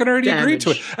 I fucking already agreed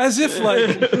to it. damage.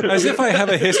 As if I have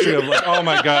a history of like, oh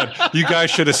my God, you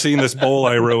guys should have seen this bowl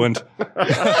I ruined.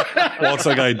 Well, it's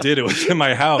like I did. It was in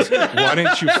my house. Why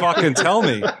didn't you fucking tell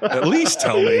me? At least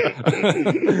tell me.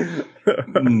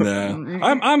 Nah,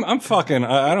 I'm fucking.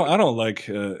 I don't like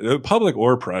public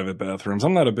or private bathrooms.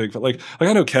 I'm not a big like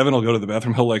I know Kevin will go to the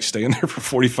bathroom. He'll like stay in there for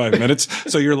 45 minutes.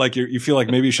 So you're like you feel like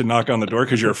maybe you should knock on the door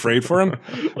because you're afraid for him.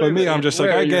 But me, I'm just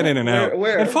like I get in and out.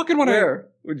 Where? And fucking when Where?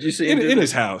 Would you see in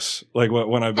his house, like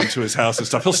when I've been to his house and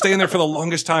stuff, he'll stay in there for the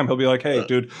longest time. He'll be like, "Hey,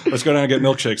 dude, let's go down and get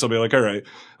milkshakes." I'll be like, "All right,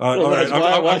 all right."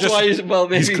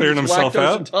 Maybe he's clearing himself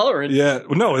out. Intolerant. Yeah,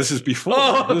 no, this is before.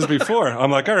 This is before. I'm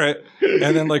like, all right,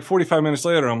 and then like 45 minutes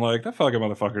later, I'm like, that fucking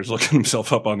motherfucker's looking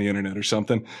himself up on the internet or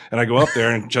something. And I go up there,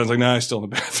 and John's like, "Nah, he's still in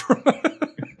the bathroom."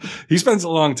 He spends a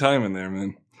long time in there,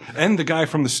 man. And the guy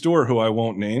from the store, who I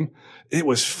won't name. It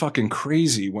was fucking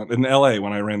crazy in LA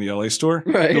when I ran the LA store.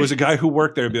 Right. There was a guy who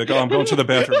worked there. He'd be like, "Oh, I'm going to the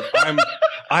bathroom."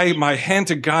 My hand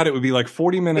to God, it would be like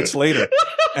 40 minutes later.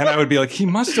 And I would be like, he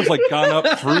must have like gone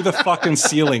up through the fucking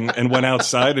ceiling and went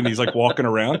outside and he's like walking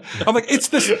around. I'm like, it's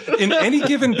this, in any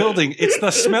given building, it's the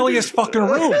smelliest fucking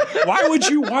room. Why would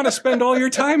you want to spend all your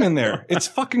time in there? It's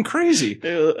fucking crazy.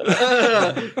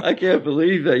 I can't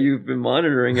believe that you've been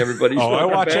monitoring everybody's I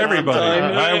watch everybody.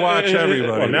 I watch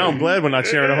everybody. Well, now I'm glad we're not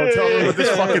sharing a hotel room with this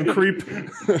fucking creep.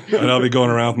 And I'll be going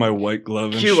around with my white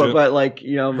glove and Cuba, shit. but like,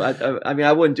 you know, I mean,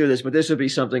 I wouldn't do this, but this would be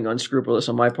something unscrupulous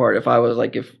on my part if I was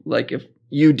like, if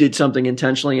you did something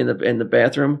intentionally in the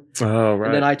bathroom, Oh, right.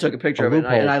 and then I took a picture of it,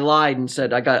 and I lied and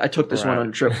said I took this one Right. on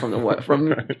a trip from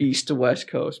the east to west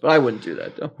coast, but I wouldn't do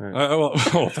that though.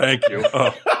 Well, thank you.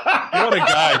 Oh, what a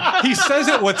guy. He says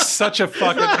it with such a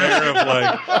fucking air of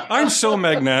like, I'm so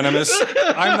magnanimous.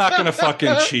 I'm not going to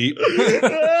fucking cheat.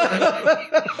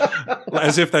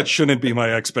 As if that shouldn't be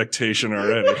my expectation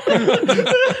already.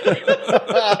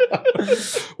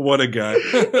 What a guy.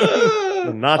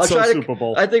 Not so Super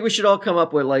Bowl. I think we should all come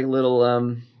up with like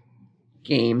little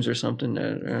games or something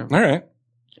All right.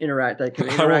 interact. That can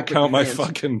I interact won't count with my fans.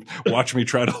 fucking watch me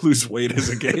try to lose weight as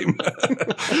a game.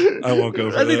 I won't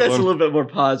go for I think that that's one. a little bit more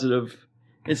positive.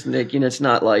 It's Nick, and it's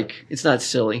not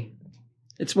silly.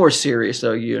 It's more serious,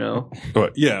 though, you know.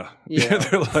 But yeah. Yeah.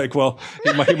 They're like, well,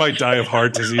 he might die of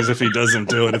heart disease if he doesn't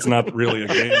do it. It's not really a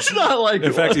game. It's not like.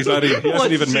 In fact, he hasn't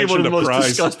even mentioned a One of the most prize.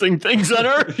 disgusting things on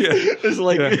earth. Yeah. It's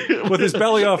like Yeah. With his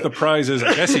belly off, the prize is,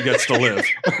 I guess he gets to live.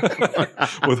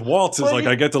 With Waltz, it's like,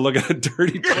 I get to look at a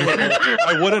dirty toilet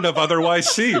I wouldn't have otherwise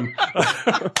seen.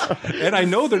 And I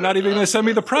know they're not even going to send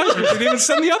me the prize. They didn't even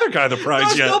send the other guy the prize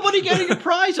There's yet. nobody getting a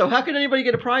prize, though. How can anybody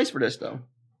get a prize for this, though?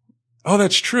 Oh,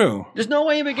 that's true. There's no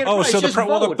way anybody get a Oh, prize. so Just the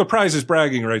vote. the prize is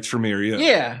bragging rights for me or you.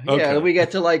 Yeah, Okay. we get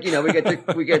to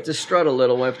we get to strut a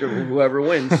little after whoever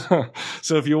wins.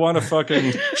 So if you want to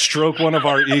fucking stroke one of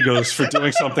our egos for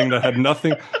doing something that had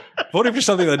nothing, voting for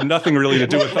something that had nothing really to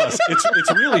do with us,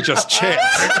 it's really just chance.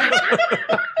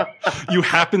 You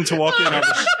happen to walk in on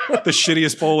the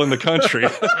shittiest bowl in the country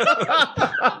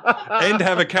and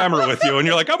have a camera with you, and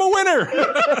you're like, I'm a winner.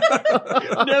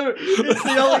 It's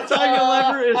the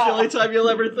only time you'll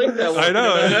ever think that way. I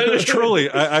know. Truly,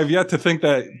 I've yet to think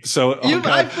that. So,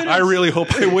 God, I really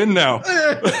hope I win now.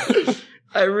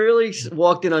 I really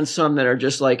walked in on some that are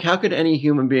just like, how could any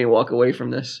human being walk away from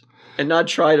this and not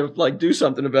try to like do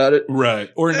something about it? Right.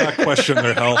 Or not question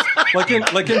their health.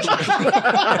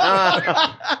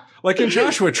 Like in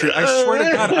Joshua Tree, I swear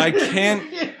to God,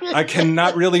 I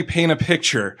cannot really paint a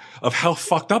picture of how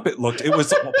fucked up it looked. It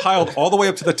was piled all the way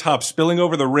up to the top, spilling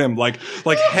over the rim, like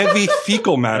heavy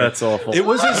fecal matter. That's awful. It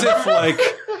was as if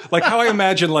like how I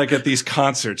imagine like at these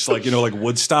concerts, like, you know, like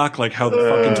Woodstock, like how the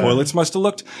fucking toilets must have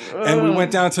looked. And we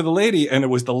went down to the lady and it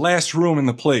was the last room in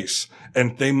the place.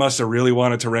 And they must have really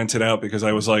wanted to rent it out because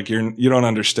I was like, you don't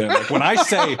understand. Like when I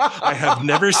say I have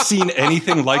never seen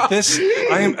anything like this,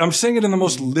 I'm saying it in the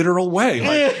most literal way.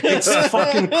 Like it's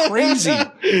fucking crazy.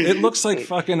 It looks like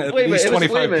fucking at least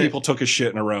 25 people took a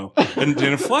shit in a row and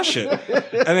didn't flush it.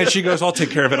 And then she goes, I'll take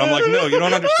care of it. I'm like, no, you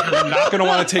don't understand. You're not going to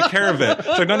want to take care of it.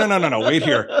 She's like, no, wait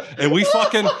here. And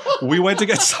we went to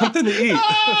get something to eat.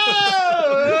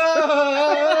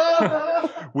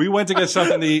 We went to get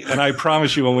something to eat, and I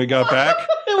promise you when we got back,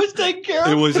 It was taken care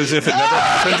of. it was as if it never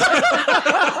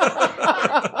happened.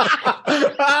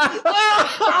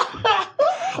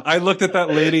 I looked at that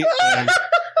lady, and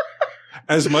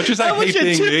as much as I hate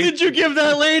being me, did you give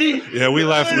that lady? yeah, we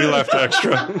left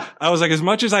extra. I was like, as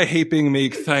much as I hate being me,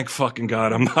 thank fucking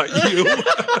God I'm not you.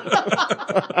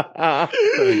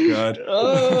 Thank God.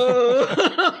 Oh.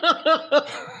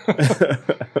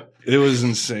 It was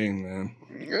insane, man.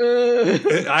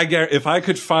 If I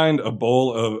could find a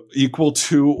bowl of equal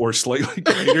to or slightly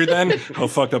greater than how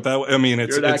fucked up that. I mean,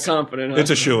 it's You're that confident. Huh? It's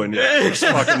a shoo-in. Yeah, there's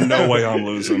fucking no way I'm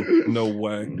losing. No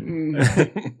way.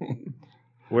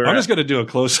 I'm just gonna do a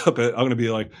close up. I'm gonna be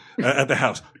like at the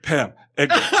house, Pam,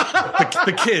 Edgar,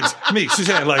 the kids, me,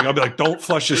 Suzanne. Like I'll be like, don't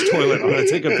flush this toilet. I'm gonna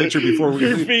take a picture before we.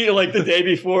 Your feet like the day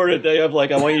before the day of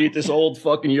like I want you to eat this old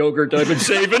fucking yogurt that I've been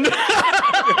saving.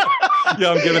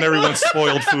 Yeah, I'm giving everyone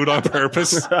spoiled food on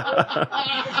purpose.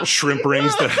 Shrimp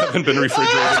rings that haven't been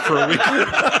refrigerated for a week.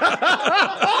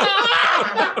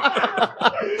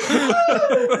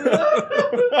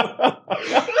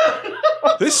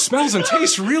 This smells and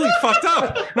tastes really fucked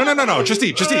up. No. Just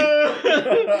eat. You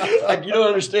don't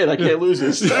understand. I can't lose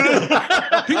this. People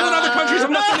in other countries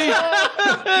have nothing to eat.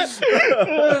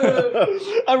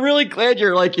 I'm really glad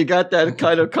you got that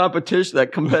kind of competition,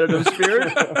 that competitive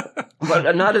spirit,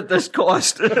 but not at this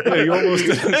cost. Yeah, you almost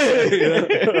didn't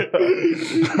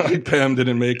say, Pam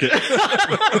didn't make it.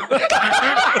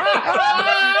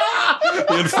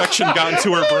 The infection got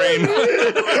into her brain.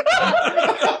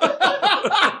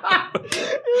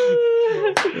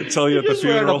 I tell you at the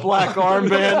funeral. A black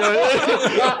armband.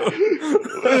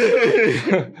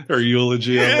 Her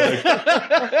eulogy. I'm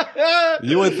like,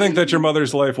 you would think that your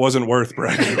mother's life wasn't worth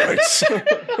bragging rights.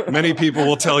 Many people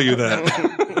will tell you that.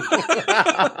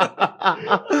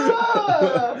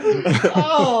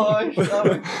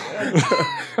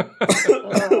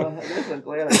 I'm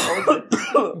glad I told you.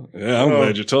 Yeah, I'm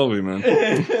glad you told me, man.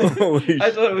 I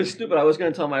thought it was stupid. I was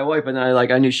going to tell my wife, and then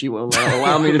I knew she wouldn't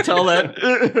allow me to tell that.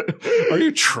 Are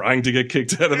you trying to get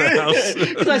kicked out of the house?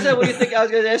 Because I said, "What do you think?" I was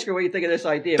going to ask her, "What do you think of this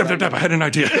idea?" I had an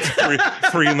idea.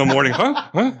 3 in the morning, huh?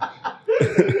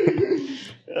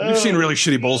 You've seen really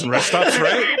shitty bowls and rest stops,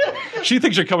 right? She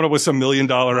thinks you're coming up with some $1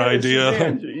 million idea.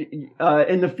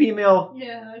 In the female,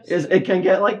 it can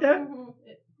get like that.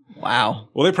 Wow.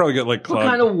 Well, they probably get like clogged. What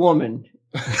kind of woman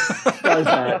does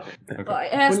that? Okay. Well, I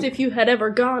asked if you had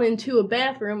ever gone into a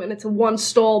bathroom and it's a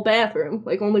one-stall bathroom,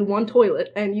 like only one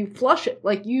toilet, and you flush it,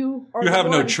 like you are. You have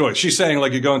no choice. She's saying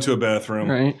like you go into a bathroom,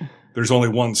 right? There's only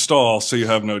one stall, so you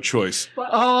have no choice.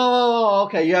 Oh,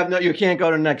 okay. You can't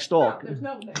go to the next stall. No, there's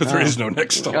no next. Because there is no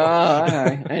next stall. All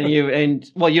right. And you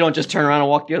don't just turn around and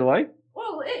walk the other way.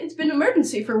 Well, it's been an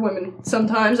emergency for women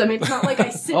sometimes. I mean, it's not like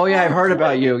I sit. Oh yeah, I've heard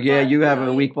about you. Yeah, you have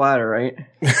a weak bladder, right?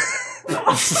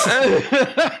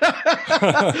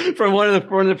 From one of the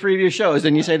previous shows,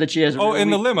 didn't you say that she has? In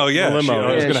the limo, yeah. The limo.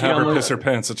 I was going to have her piss her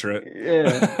pants. That's right.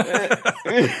 Yeah.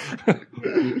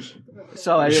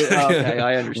 So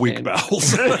I understand. Weak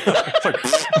bowels.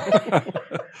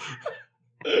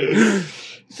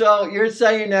 So you're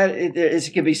saying that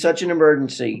it could be such an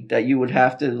emergency that you would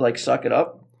have to like suck it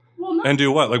up? Well, no. And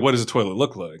do what? Like, what does a toilet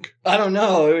look like? I don't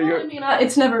know. Well, I mean,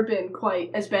 it's never been quite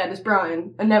as bad as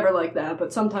Brian. I never like that,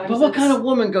 but sometimes. But what kind of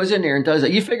woman goes in there and does that?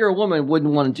 You figure a woman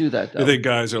wouldn't want to do that, though. I think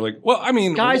guys are like, well, I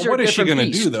mean, what is she going to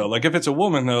do, though? Like, if it's a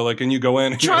woman, though, like, and you go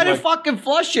in. And try to fucking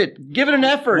flush it. Give it an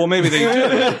effort. Well, maybe they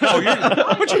do.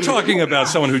 But you're talking about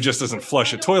someone who just doesn't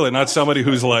flush a toilet, not somebody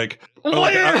who's like,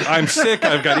 I'm sick,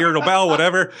 I've got irritable bowel,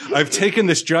 whatever. I've taken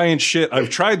this giant shit, I've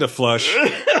tried to flush.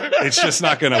 It's just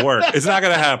not going to work. It's not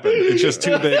going to happen. It's just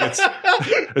too big.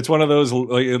 It's one of those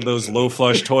low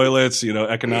flush toilets,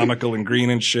 economical and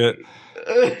green and shit.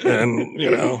 And,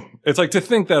 it's like to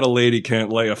think that a lady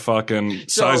can't lay a fucking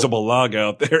sizable log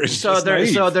out there.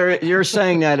 You're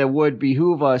saying that it would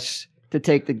behoove us to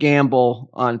take the gamble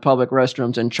on public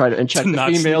restrooms and check the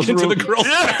females' room. The girls'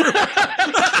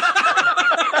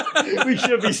 We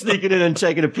should be sneaking in and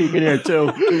taking a peek in here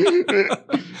too.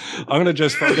 I'm gonna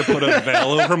just fucking put a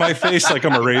veil over my face like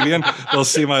I'm Arabian. They'll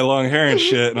see my long hair and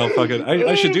shit, and I'll fucking.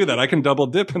 I should do that. I can double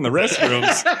dip in the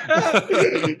restrooms.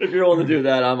 If you're willing to do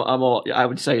that, I'm all. I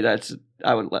would say that's.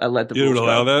 I'd let the. You would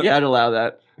allow that? Yeah, I'd allow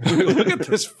that. Look at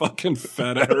this fucking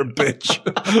fat Arab bitch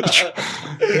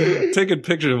taking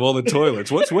pictures of all the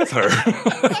toilets. What's with her?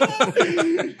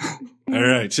 All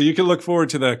right, so you can look forward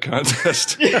to that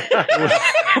contest.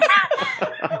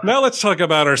 Now let's talk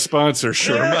about our sponsor,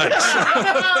 Sure Mike's.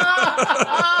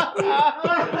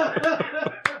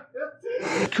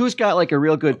 Who's got like a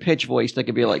real good pitch voice that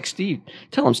could be like,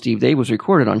 tell him Steve Dave was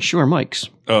recorded on Sure Mike's.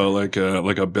 Oh, like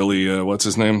a Billy, what's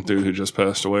his name? Dude who just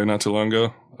passed away not too long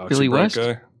ago. Billy West?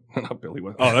 Guy. Not Billy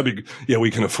West. Oh, that'd be, yeah,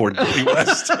 we can afford Billy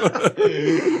West.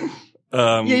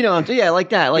 Like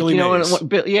that. Like,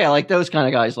 like those kind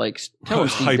of guys, like, tell him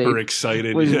Steve hyper Dave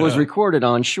excited. Was recorded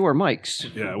on Sure Mike's.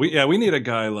 Yeah, we need a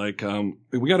guy like,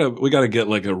 we gotta get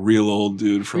like a real old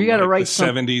dude from the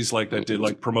 70s, like that did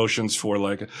like promotions for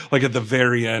like at the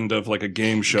very end of like a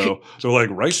game show. So like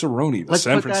Rice-A-Roni, the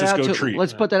San Francisco treat.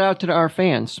 Let's put that out to our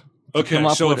fans. Okay, come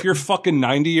up so with if you're fucking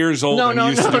 90 years old and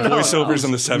used to do voiceovers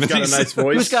in the 70s, Got a nice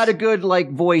voice. Who's got a good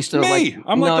like voice? To, me. like,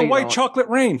 I'm no, like the you white don't. chocolate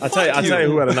rain. I'll tell you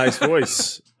who had a nice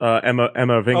voice. Emma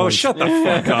of England. Oh, shut the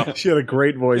fuck up. She had a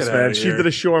great voice, Get man. outta She here. did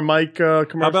a Shure mic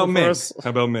commercial How about for Ming? us. How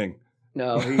about Ming?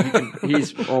 No,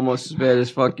 he's almost as bad as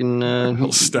fucking.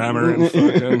 He'll stammer and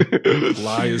fucking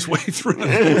lie his way through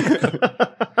it.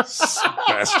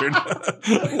 Bastard.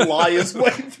 Lie his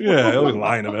way through. Yeah, he'll be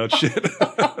lying about shit.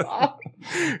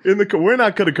 We're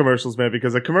not good at commercials, man,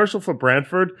 because a commercial for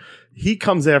Brantford, he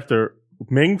comes after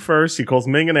Ming first. He calls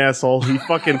Ming an asshole. He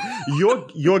fucking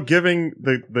you're giving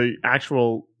the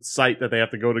actual site that they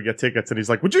have to go to get tickets, and he's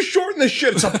like, "Would you shorten this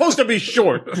shit? It's supposed to be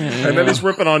short." And then he's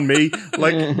ripping on me,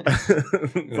 like,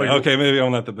 Okay, maybe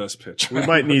I'm not the best pitch. we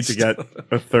might need to get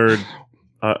a third.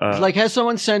 Like, has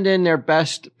someone send in their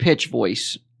best pitch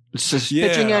voice, just Yeah,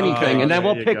 pitching anything, and then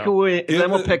there we'll you pick go.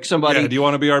 then we'll pick somebody. Yeah, do you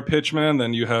want to be our pitch man?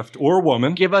 Then you have to, or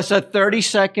woman. Give us a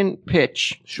 30-second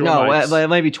pitch. Sure, no, mics.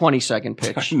 maybe 20-second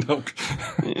pitch. No.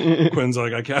 Quinn's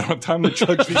like, I don't have time to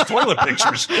judge these toilet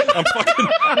pictures. I'm fucking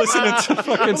listening to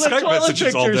fucking Skype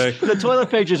messages all day. The toilet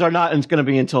pictures are not going to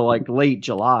be until like late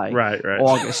July, Right.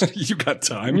 August. You got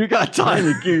time. You got time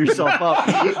to gear yourself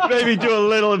up. Maybe do a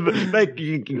little,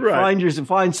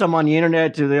 find some on the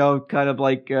internet to kind of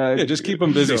like. Yeah, just keep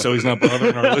him busy so he's not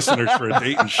bothering our listeners for a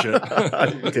date and shit.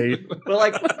 Date.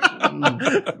 But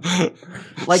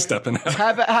like Stepping out.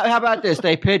 how about this?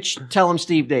 They pitch Tell 'em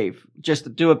Steve Dave.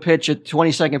 Just do a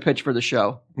 20-second pitch for the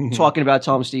show, talking about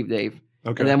Tell 'em Steve Dave.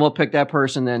 Okay. And then we'll pick that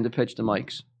person then to pitch the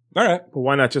mics. All right. But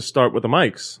why not just start with the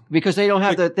mics? Because they don't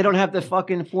have the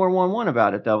fucking 411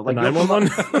 about it though. Like 911?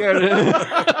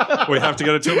 Yeah. We have to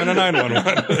get it to him in a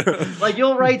 911. Like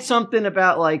you'll write something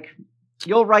about like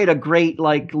you'll write a great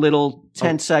like little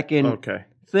 10-second Okay.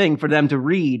 thing for them to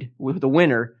read with the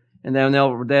winner, and then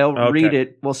they'll read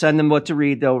it. We'll send them what to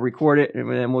read. They'll record it, and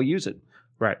then we'll use it.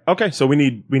 Right. Okay. So we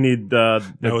need the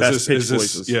Now, best pitch is this,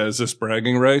 voices. yeah, is this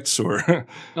bragging rights or?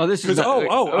 No, this is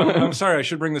I'm sorry. I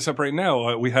should bring this up right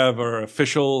now. We have our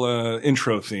official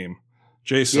intro theme.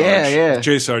 J Sarge. Yeah.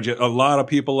 J Sarge. A lot of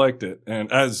people liked it,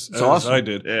 and as awesome. I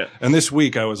did. Yeah. And this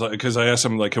week I was like, because I asked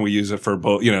him like, can we use it for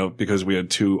both? You know, because we had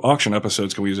 2 auction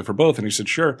episodes, can we use it for both? And he said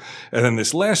sure. And then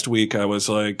this last week I was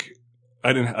like,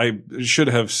 I should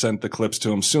have sent the clips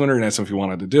to him sooner and asked him if he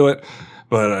wanted to do it.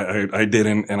 But I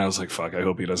didn't, and I was like, fuck, I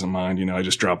hope he doesn't mind. You know, I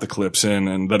just dropped the clips in,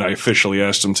 and then I officially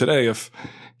asked him today if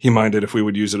he minded if we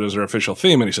would use it as our official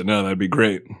theme, and he said, no, that'd be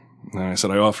great. And I said,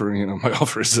 my offer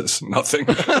is this, nothing.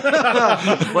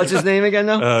 What's his name again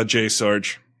though? J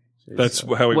Sarge. That's how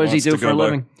he What does wants he do to for go a by.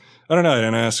 living? I don't know. I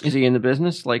didn't ask. Is he in the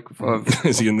business? Like,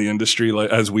 Is he in the industry like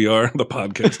as we are, the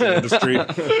podcasting industry?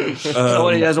 so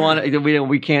what he doesn't want to,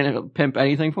 we can't pimp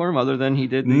anything for him other than he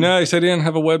did. No, he said he didn't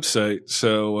have a website,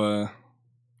 so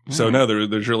no,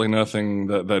 there's really nothing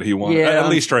that he wanted, at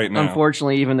least right now.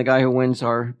 Unfortunately, even the guy who wins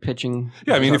our pitching.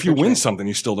 Yeah, I mean, our if you pitching. win something,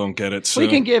 you still don't get it. So We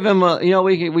can give him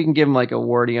we can give him like a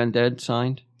Wardy Undead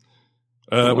signed.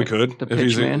 we could. The if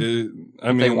he's pitch man.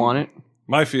 I mean, If they want it.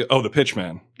 the pitch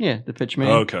man. Yeah, the pitch man.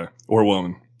 Okay, or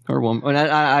woman. Or woman. And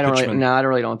I don't really, Pitchman. no, I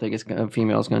really don't think a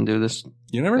female's going to do this.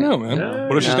 You never know, man. Yeah.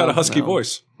 What if she's got a husky No.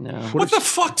 voice? No. What the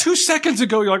fuck? 2 seconds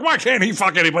ago, you're like, why can't he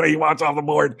fuck anybody he wants off the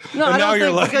board? No, and I now don't you're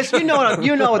think, like, because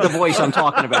you know the voice I'm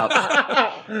talking about.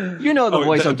 You know the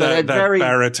voice I'm talking about. that Very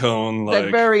baritone, like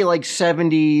that very like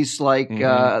 70s, like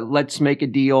let's make a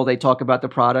deal. They talk about the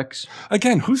products.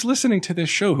 again, who's listening to this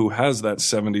show who has that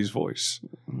 70s voice?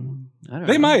 I don't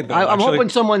They know. might, though, I'm actually. hoping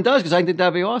someone does because I think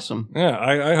that'd be awesome. Yeah,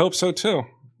 I hope so too.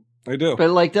 I do. But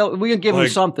like we can give like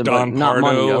them something, Don but not Pardo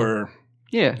money. though. or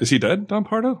Yeah. is he dead? Don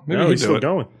Pardo? Maybe No, he'd he's do still it.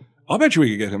 going. I'll bet you we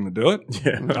could get him to do it.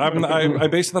 Yeah. I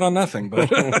based that on nothing, but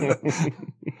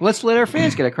Let's let our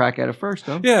fans get a crack at it first,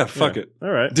 though. yeah, fuck it. All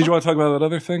right. Did you want to talk about that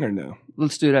other thing or no?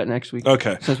 Let's do that next week.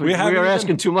 Okay. Since we haven't are even-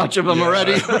 asking too much of them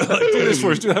already. Like, do this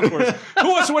for us. Do that for us. Who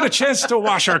wants to win a chance to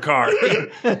wash our car?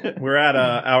 We're at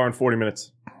an hour and 40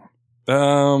 minutes.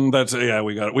 That's yeah.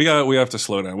 We have to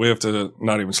slow down. We have to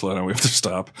not even slow down. We have to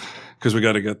stop because we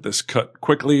got to get this cut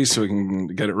quickly so we can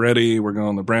get it ready. We're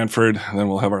going to Brantford, and then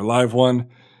we'll have our live one.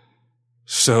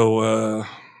 So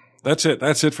that's it.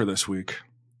 That's it for this week.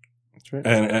 That's right.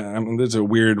 And I mean, there's a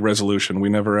weird resolution. We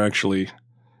never actually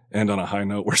end on a high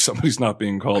note where somebody's not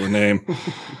being called a name.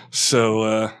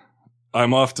 So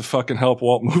I'm off to fucking help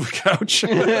Walt move a couch.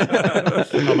 I'm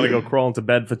gonna go crawl into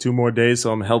bed for 2 more days,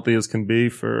 so I'm healthy as can be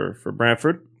for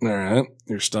Brantford. All right.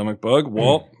 Your stomach bug.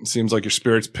 Walt, seems like your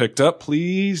spirit's picked up.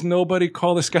 Please, nobody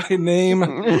call this guy a name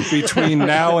between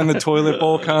now and the toilet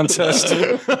bowl contest.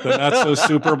 The Not So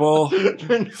Super Bowl.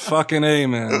 Fucking A,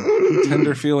 man.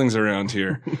 Tender feelings around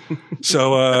here.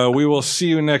 So, we will see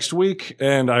you next week,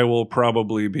 and I will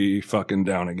probably be fucking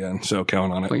down again. So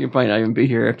count on it. Well, you might not even be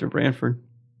here after Brantford.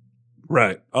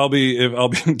 Right. I'll be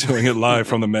doing it live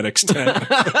from the medic's tent.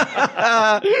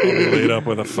 I'll be laid up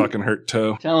with a fucking hurt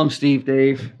toe. Tell him, Steve,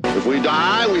 Dave. If we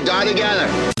die together.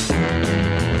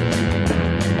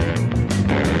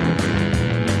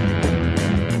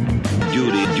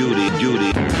 Judy.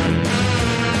 Judy.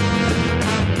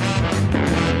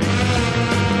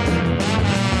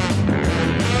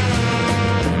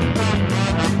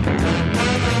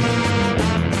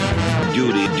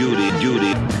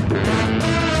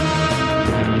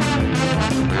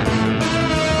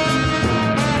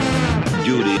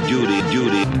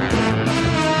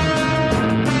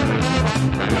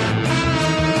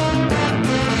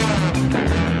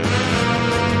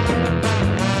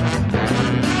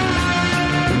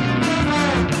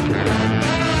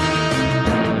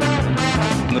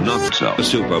 Not so.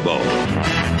 Super Bowl.